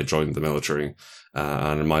me when I joined the military,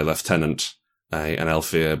 and my lieutenant, an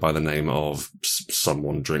Elfir by the name of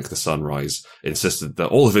someone Drink the Sunrise, insisted that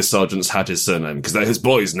all of his sergeants had his surname because they're his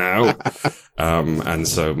boys now. And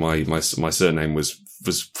so my surname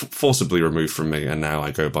was forcibly removed from me, and now I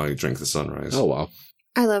go by Drink the Sunrise. Oh wow!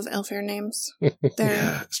 I love Elfir names.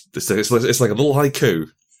 Yeah, it's like a little haiku.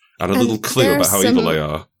 And a little clue about how evil they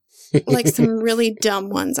are. Some really dumb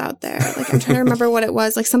ones out there. I'm trying to remember what it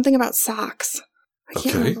was. Something about socks. I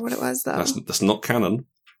can't remember what it was, though. That's not canon.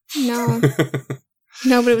 No.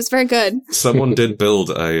 No, but it was very good. Someone did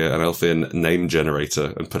build an Elfin name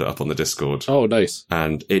generator and put it up on the Discord. Oh, nice.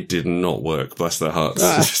 And it did not work, bless their hearts.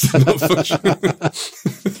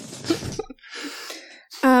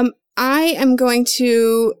 I am going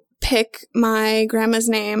to pick my grandma's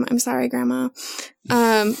name. I'm sorry, Grandma.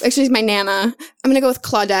 Actually, it's my Nana. I'm going to go with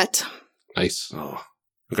Claudette. Nice. Oh,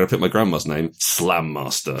 I'm going to pick my grandma's name, Slam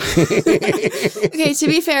Master. Okay, to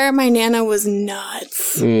be fair, my Nana was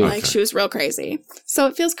nuts. She was real crazy. So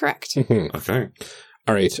it feels correct. Okay.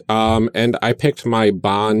 All right. And I picked my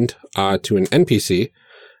bond to an NPC.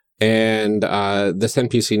 And this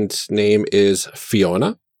NPC's name is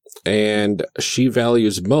Fiona. And she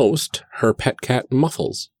values most her pet cat,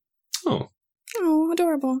 Muffles. Oh,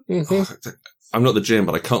 adorable. Mm-hmm. I'm not the GM,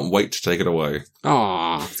 but I can't wait to take it away.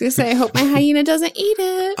 Aww. I was going to say, I hope my hyena doesn't eat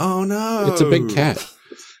it. Oh, no. It's a big cat.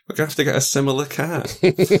 We're going to have to get a similar cat.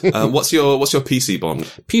 What's your PC bond?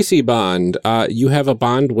 PC bond. You have a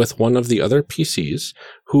bond with one of the other PCs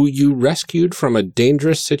who you rescued from a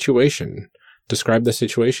dangerous situation. Describe the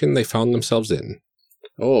situation they found themselves in.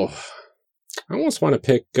 Oh, I almost want to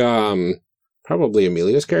pick probably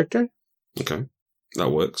Amelia's character. Okay. That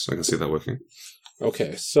works. I can see that working.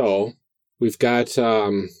 Okay, so we've got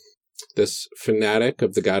this fanatic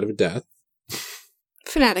of the god of death.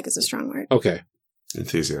 Fanatic is a strong word. Okay.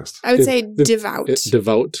 Enthusiast. I would say devout.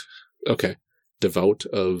 Devout. Okay. Devout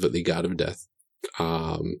of the god of death.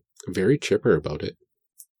 Very chipper about it.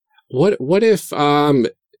 What if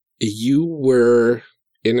you were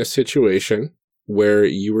in a situation where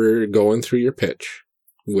you were going through your pitch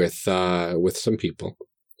with some people,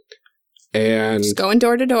 and just going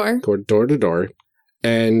door to door. Go door to door,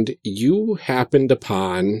 and you happened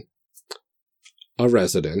upon a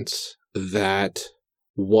residence that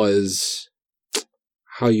was,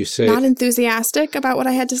 how you say, not enthusiastic about what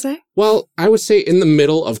I had to say? Well, I would say in the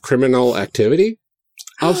middle of criminal activity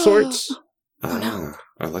of sorts. Oh, no.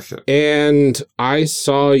 I like it. And I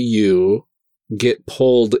saw you get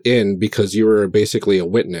pulled in because you were basically a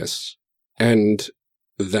witness. And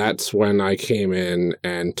that's when I came in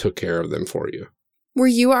and took care of them for you. Were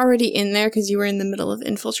you already in there because you were in the middle of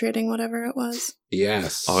infiltrating whatever it was?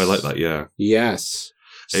 Yes. Oh, I like that. Yeah. Yes.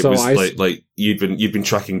 It was like you'd been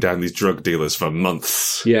tracking down these drug dealers for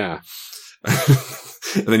months. Yeah.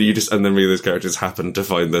 And then me and those characters happened to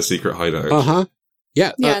find their secret hideout. Uh-huh.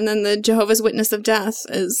 Yeah. Yeah, and then the Jehovah's Witness of Death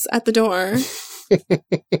is at the door.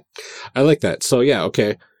 I like that. So, yeah,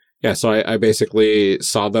 okay. Yeah, so I basically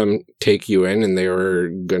saw them take you in, and they were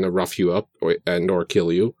going to rough you up or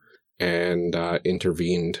kill you, and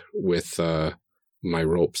intervened with my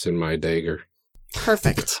ropes and my dagger.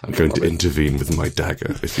 Perfect. I'm going to intervene with my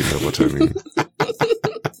dagger, if you know what I mean.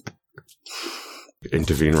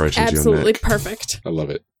 Intervene right into your neck. Absolutely perfect. I love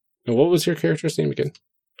it. And what was your character's name again?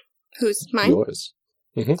 Who's mine? Yours.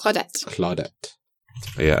 Mm-hmm. Claudette.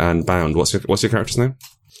 Yeah, and Bound. What's your character's name?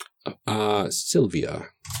 Sylvia.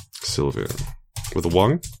 Sylvia. With a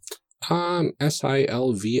Y?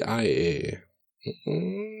 Sylvia.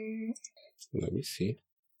 Let me see.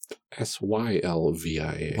 Sylvia.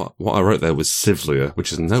 What I wrote there was Sivlia,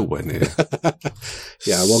 which is nowhere near.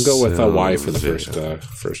 Yeah, we'll go with a Y for the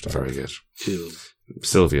first time. Very good.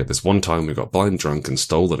 Sylvia, this one time we got blind drunk and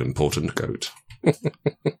stole an important goat.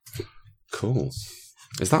 Cool.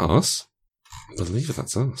 Is that us? I believe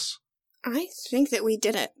that's us. I think that we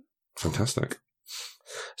did it. Fantastic.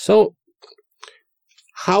 So,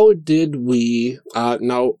 how did we...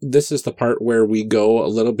 now, this is the part where we go a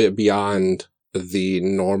little bit beyond the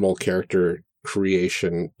normal character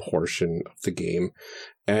creation portion of the game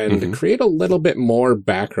and create a little bit more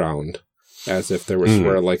background, as if there was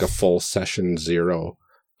sort of like a full session 0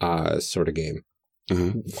 sort of game.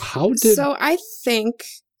 So I think,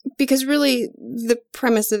 because really the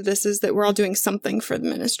premise of this is that we're all doing something for the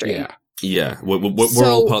ministry. Yeah, we're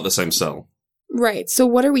all part of the same cell. Right. So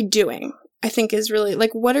what are we doing? I think is really,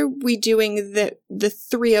 like, what are we doing that the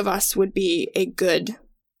three of us would be a good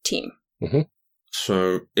team?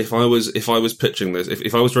 So if I was pitching this,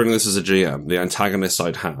 if I was running this as a GM, the antagonist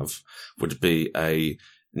I'd have would be a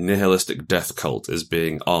nihilistic death cult is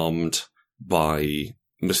being armed by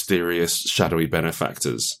mysterious shadowy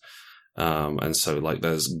benefactors. And so, like,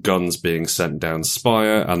 there's guns being sent down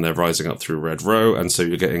Spire, and they're rising up through Red Row, and so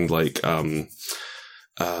you're getting, like,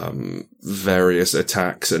 various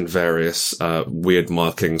attacks and various weird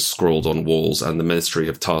markings scrawled on walls, and the Ministry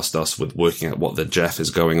have tasked us with working out what the Jeff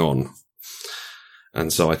is going on.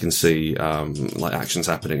 And so I can see like actions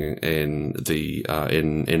happening in the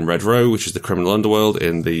in Red Row, which is the criminal underworld,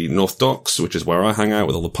 in the North Docks, which is where I hang out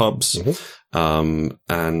with all the pubs,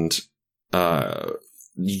 and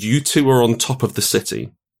you two are on top of the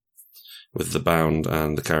city with the Bound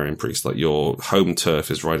and the Carrion Priest. Like, your home turf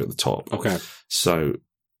is right at the top. Okay. So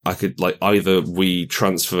I could, like, either we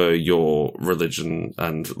transfer your religion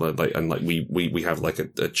and we have like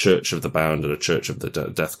a church of the Bound and a church of the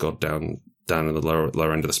Death God down in the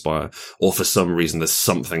lower end of the Spire, or for some reason there's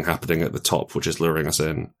something happening at the top which is luring us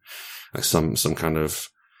in, like some kind of.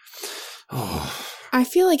 I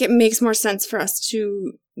feel like it makes more sense for us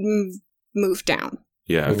to move down.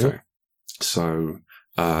 Yeah. Okay. So,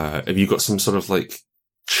 have you got some sort of, like,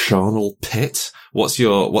 charnel pit? What's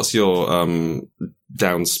your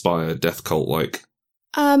down Spire death cult like?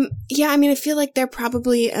 Yeah, I mean, I feel like they're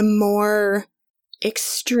probably a more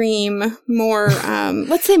extreme, more,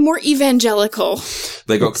 let's say more evangelical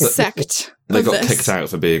sect. They got kicked out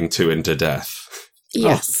for being too into death.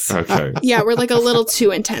 Yes. Oh, okay. Yeah, we're like a little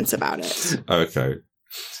too intense about it. Okay.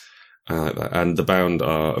 I like that. And the Bound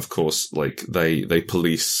are, of course, like, they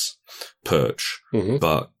police Perch,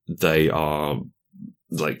 but they are,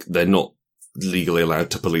 like, they're not legally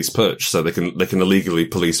allowed to police Perch, so they can illegally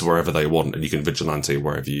police wherever they want, and you can vigilante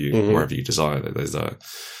wherever you desire.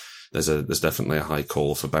 There's definitely a high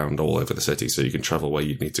call for Bound all over the city, so you can travel where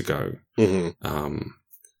you need to go.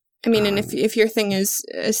 I mean, and if your thing is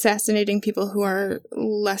assassinating people who are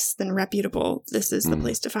less than reputable, this is the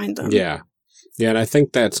place to find them. Yeah. Yeah, and I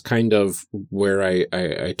think that's kind of where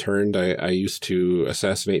I turned. I used to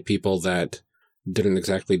assassinate people that didn't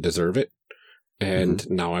exactly deserve it, and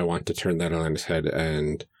now I want to turn that on its head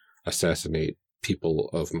and assassinate people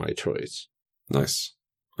of my choice. Nice.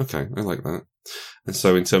 Okay, I like that. And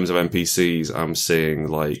so in terms of NPCs, I'm seeing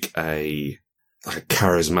like a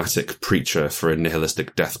charismatic preacher for a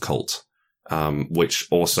nihilistic death cult, which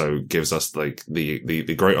also gives us like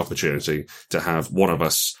the great opportunity to have one of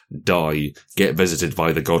us die, get visited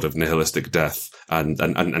by the god of nihilistic death,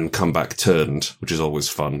 and come back turned, which is always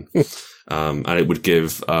fun. And it would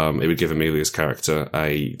give Amelia's character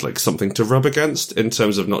something to rub against in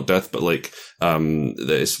terms of not death, but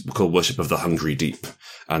it's called Worship of the Hungry Deep.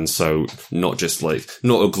 And so not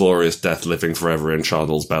a glorious death living forever in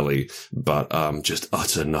Charnel's belly, but just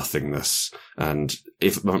utter nothingness. And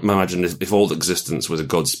imagine if all existence was a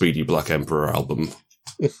Godspeed You Black Emperor album.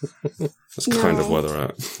 That's kind of where they're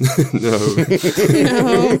at.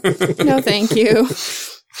 No, thank you.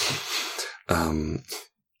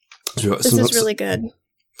 This is really good.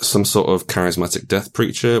 Some sort of charismatic death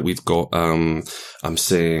preacher. We've got, I'm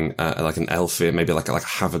seeing, like an Elfir, maybe like a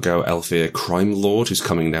have-a-go Elfir crime lord who's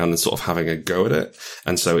coming down and sort of having a go at it.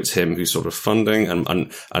 And so it's him who's sort of funding.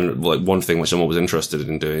 And like one thing which I'm always interested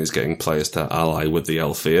in doing is getting players to ally with the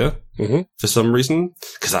Elfir for some reason.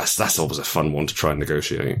 Cause that's always a fun one to try and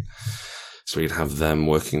negotiate. So we'd have them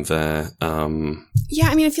working there. Yeah,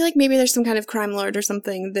 I mean, I feel like maybe there's some kind of crime lord or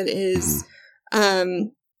something that is,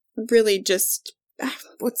 really just,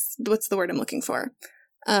 what's the word I'm looking for?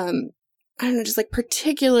 I don't know, just like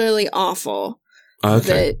particularly awful.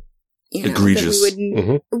 Okay. That, egregious. That we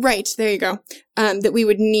would, right, there you go. That we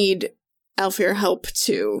would need Elfir help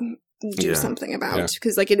to do something about.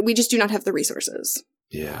 Because we just do not have the resources.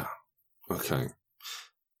 Yeah. Okay.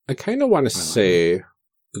 I kind of want to say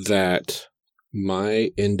that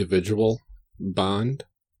my individual bond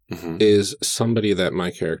is somebody that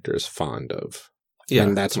my character is fond of. Yeah,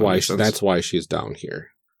 and that's why she's down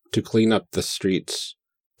here, to clean up the streets,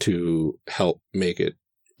 to help make it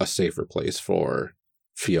a safer place for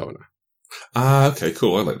Fiona. Okay,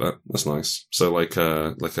 cool. I like that. That's nice. So like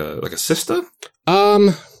a sister?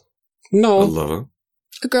 No. A lover?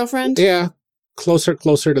 A girlfriend? Yeah. Closer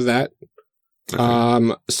to that.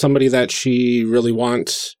 Okay. Somebody that she really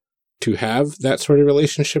wants to have that sort of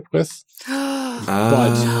relationship with.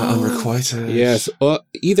 But unrequited. Yes,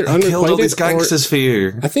 either I unrequited killed all these gangsters for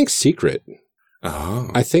you. I think secret. Oh.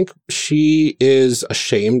 I think she is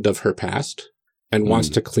ashamed of her past and wants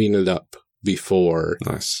to clean it up before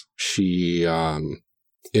she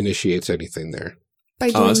initiates anything there. By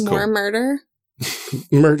doing more murder?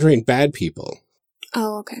 Murdering bad people.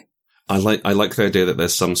 Oh, okay. I like the idea that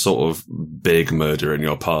there's some sort of big murder in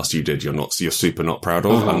your past you did you're super not proud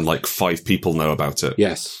of, and like 5 people know about it.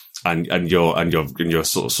 Yes. And you're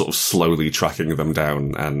sort of slowly tracking them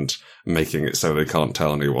down and making it so they can't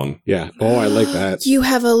tell anyone. Yeah. Oh, I like that. You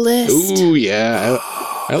have a list. Ooh, yeah.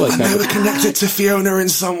 I like that. They were connected to Fiona in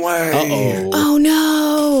some way. Uh-oh. Oh,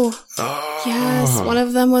 no. Oh. Yes, one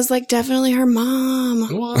of them was definitely her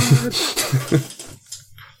mom. What?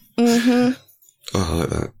 Mm-hmm. Oh, I like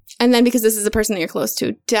that. And then because this is a person that you're close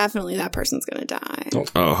to, definitely that person's going to die.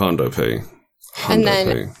 Oh, Hondo P. And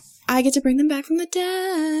then I get to bring them back from the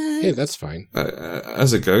dead. Hey, that's fine.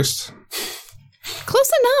 As a ghost.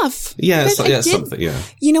 Close enough. Yeah, something, yeah.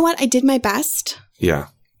 You know what? I did my best. Yeah.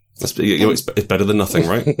 It's better than nothing,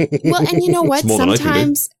 right? Well, and you know what?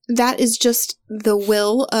 Sometimes that is just the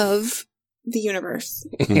will of the universe.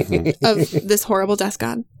 Of this horrible death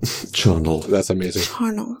god. Charnel. That's amazing.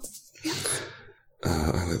 Charnel. Yeah.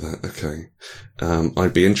 I like that. Okay.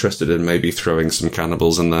 I'd be interested in maybe throwing some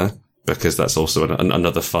cannibals in there, because that's also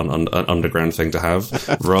another fun underground thing to have,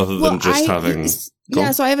 rather than just having...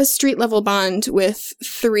 Yeah, so I have a street level bond with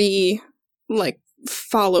 3,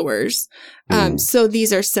 followers. So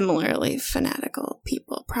these are similarly fanatical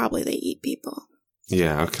people. Probably they eat people.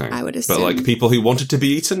 Yeah, okay. I would assume. But people who wanted to be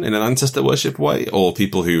eaten in an ancestor worship way, or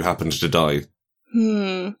people who happened to die?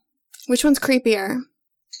 Which one's creepier?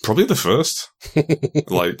 Probably the first.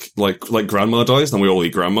 like grandma dies, then we all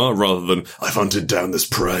eat grandma, rather than I've hunted down this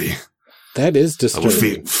prey. That is disturbing.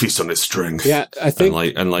 I will feast on its strength. Yeah, I think,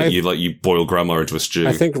 you boil grandma into a stew.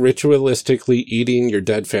 I think ritualistically eating your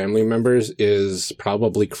dead family members is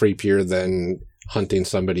probably creepier than hunting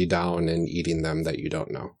somebody down and eating them that you don't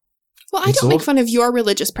know. Well, I don't make fun of your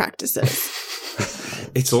religious practices.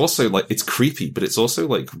 It's also it's creepy, but it's also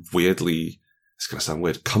weirdly. It's going to sound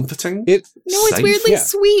weird. Comforting? It's weirdly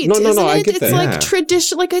sweet. No, I get it's that.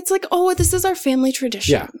 Tradition. It's oh, this is our family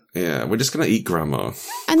tradition. Yeah, we're just going to eat grandma.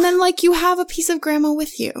 And then you have a piece of grandma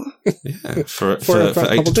with you. Yeah, for 8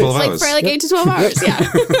 to 12 hours. For 8 to 12 hours,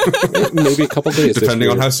 yeah. Maybe a couple days. Depending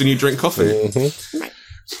on how soon you drink coffee. Mm-hmm. Right.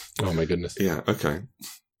 Oh my goodness. Yeah, okay.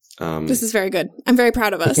 This is very good. I'm very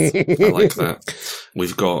proud of us. I like that.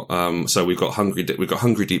 We've got hungry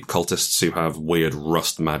deep cultists who have weird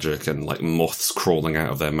rust magic and moths crawling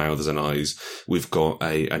out of their mouths and eyes. We've got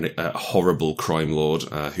a horrible crime lord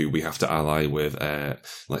who we have to ally with,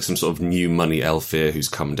 some sort of new money Elfir who's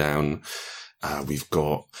come down. We've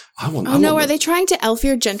got. Are they trying to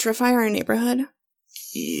Elfir gentrify our neighborhood?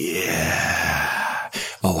 Yeah.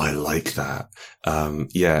 Oh, I like that.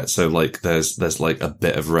 Yeah, so like there's like a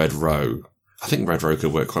bit of Red Row. I think Red Row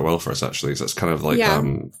could work quite well for us, actually. So it's kind of like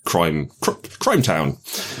crime town.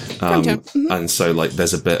 And so like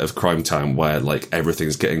there's a bit of Crime Town where like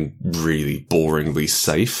everything's getting really boringly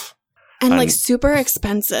safe. And like super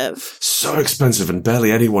expensive. So expensive, and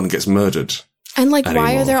barely anyone gets murdered. And like, anymore.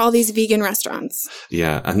 Why are there all these vegan restaurants?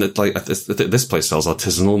 Yeah, and this place sells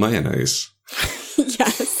artisanal mayonnaise.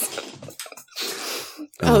 Yes.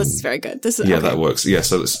 This is very good. This is that works. Yeah,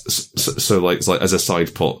 so like as a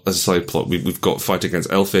side plot, we've got fight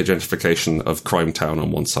against Elfir gentrification of Crime Town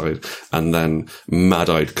on one side, and then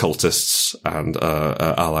mad-eyed cultists and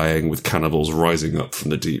allying with cannibals rising up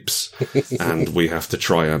from the deeps, and we have to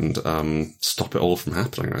try and stop it all from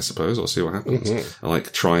happening, I suppose, or see what happens. Mm-hmm.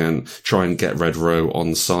 Like try and get Red Row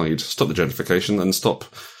on side, stop the gentrification, and stop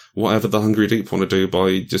whatever the Hungry Deep want to do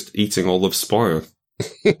by just eating all of Spire.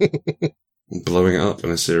 Blowing it up in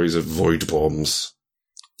a series of void bombs.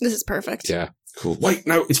 This is perfect. Yeah. Cool. Wait,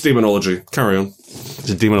 no, it's demonology. Carry on. It's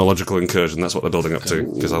a demonological incursion. That's what they're building up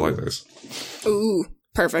to, because I like this. Ooh,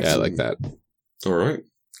 perfect. Yeah, I like that. All right.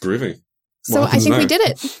 Groovy. So I think we did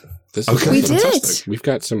it. We did it. We've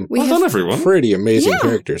got some well done, everyone. Pretty amazing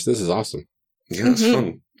characters. This is awesome. Yeah, it's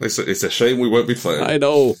fun. It's a shame we won't be playing. I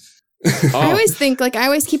know. I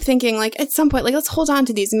always keep thinking, like, at some point, like, let's hold on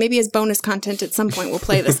to these, and maybe as bonus content at some point we'll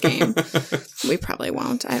play this game. We probably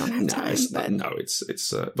won't. I don't have time. But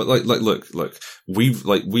look, I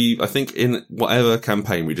think in whatever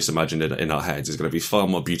campaign we just imagined in our heads is going to be far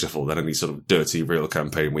more beautiful than any sort of dirty real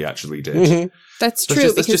campaign we actually did. Mm-hmm. That's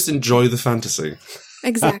true. Let's just enjoy the fantasy.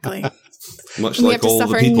 Exactly. Much we like have to all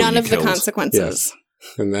suffer the people none you of killed. the consequences. Yes.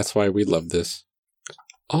 And that's why we love this.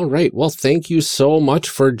 All right. Well, thank you so much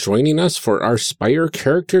for joining us for our Spire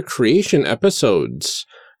character creation episodes.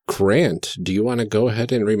 Grant, do you want to go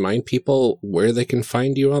ahead and remind people where they can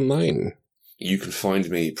find you online? You can find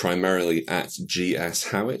me primarily at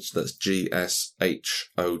GS Howitt. That's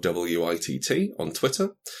GSHOWITT on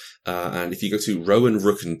Twitter. And if you go to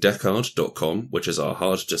rowanrookanddeckard.com, which is our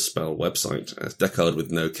hard to spell website, Deckard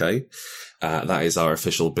with no K, that is our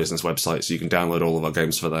official business website. So you can download all of our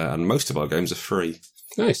games for there, and most of our games are free.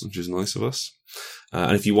 Nice. Which is nice of us.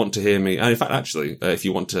 And if you want to hear me, and in fact, actually, if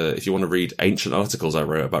you want to read ancient articles I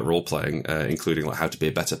wrote about role playing, including like how to be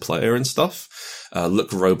a better player and stuff,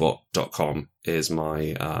 lookrobot.com is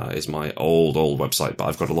my old website, but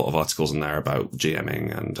I've got a lot of articles in there about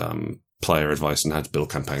GMing and player advice and how to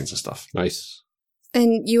build campaigns and stuff. Nice.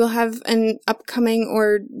 And you will have an upcoming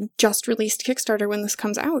or just released Kickstarter when this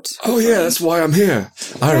comes out. Oh yeah, that's why I'm here.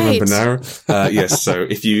 I remember now. Yes. So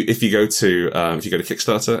if you go to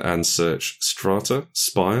Kickstarter and search Strata,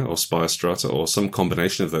 Spire, or Spire Strata, or some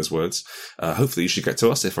combination of those words, hopefully you should get to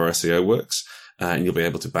us if our SEO works. And you'll be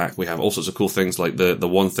able to back. We have all sorts of cool things, like the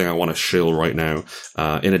one thing I want to shill right now.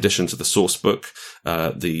 In addition to the source book,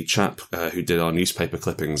 the chap who did our newspaper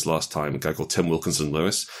clippings last time, a guy called Tim Wilkinson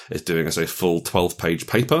Lewis, is doing us a full 12-page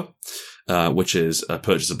paper, which is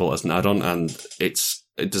purchasable as an add-on, and it's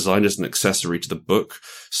designed as an accessory to the book,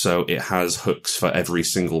 so it has hooks for every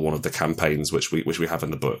single one of the campaigns which we have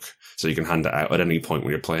in the book. So you can hand it out at any point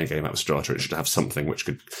when you're playing a game out of Strata. It should have something which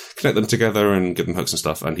could connect them together and give them hooks and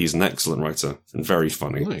stuff. And he's an excellent writer and very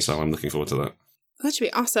funny. Nice. So I'm looking forward to that. That should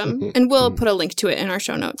be awesome. And we'll put a link to it in our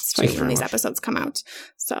show notes too when these episodes come out.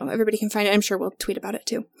 So everybody can find it. I'm sure we'll tweet about it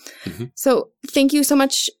too. Mm-hmm. So thank you so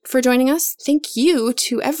much for joining us. Thank you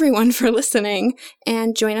to everyone for listening.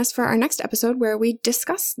 And join us for our next episode where we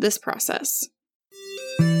discuss this process.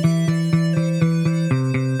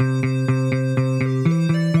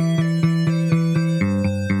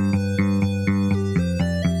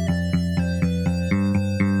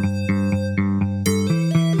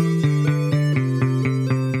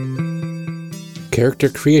 Character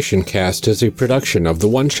Creation Cast is a production of the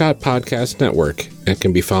One Shot Podcast Network and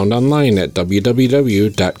can be found online at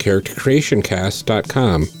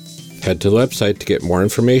www.charactercreationcast.com. Head to the website to get more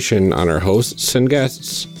information on our hosts and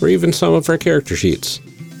guests, or even some of our character sheets.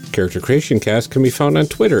 Character Creation Cast can be found on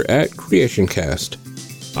Twitter at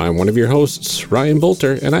CreationCast. I'm one of your hosts, Ryan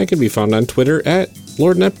Bolter, and I can be found on Twitter at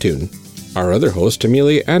Lord Neptune. Our other host,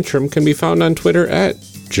 Amelia Antrim, can be found on Twitter at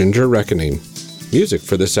Ginger Reckoning. Music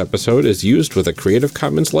for this episode is used with a Creative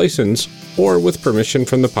Commons license or with permission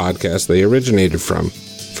from the podcast they originated from.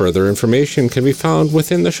 Further information can be found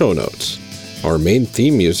within the show notes. Our main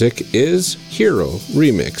theme music is Hero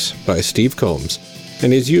Remix by Steve Combs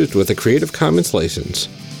and is used with a Creative Commons license.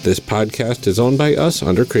 This podcast is owned by us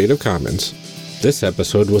under Creative Commons. This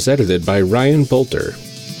episode was edited by Ryan Bolter.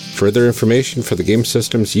 Further information for the game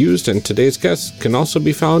systems used and today's guests can also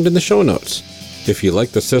be found in the show notes. If you like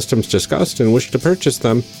the systems discussed and wish to purchase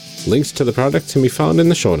them, links to the products can be found in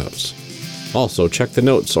the show notes. Also, check the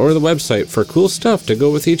notes or the website for cool stuff to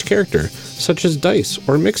go with each character, such as dice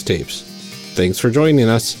or mixtapes. Thanks for joining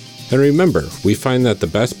us, and remember, we find that the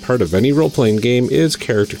best part of any role-playing game is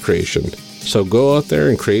character creation. So go out there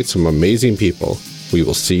and create some amazing people. We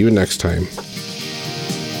will see you next time.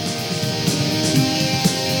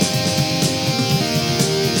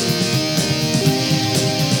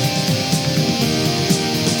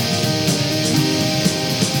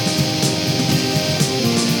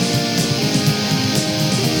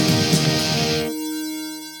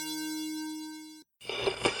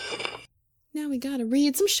 Now we gotta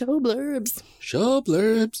read some show blurbs. Show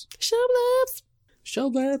blurbs. Show blurbs. Show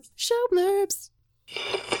blurbs. Show blurbs.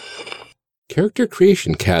 Character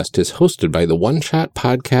Creation Cast is hosted by the One Shot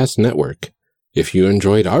Podcast Network. If you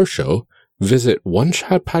enjoyed our show, visit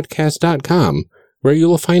oneshotpodcast.com, where you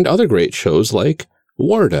will find other great shows like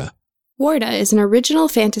Warda. Warda is an original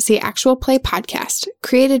fantasy actual play podcast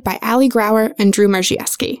created by Ali Grauer and Drew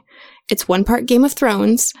Marziewski. It's 1 part Game of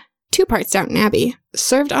Thrones, 2 parts Downton Abbey,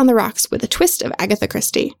 served on the rocks with a twist of Agatha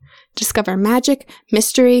Christie. Discover magic,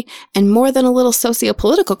 mystery, and more than a little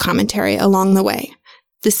socio-political commentary along the way.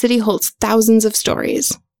 The city holds thousands of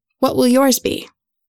stories. What will yours be?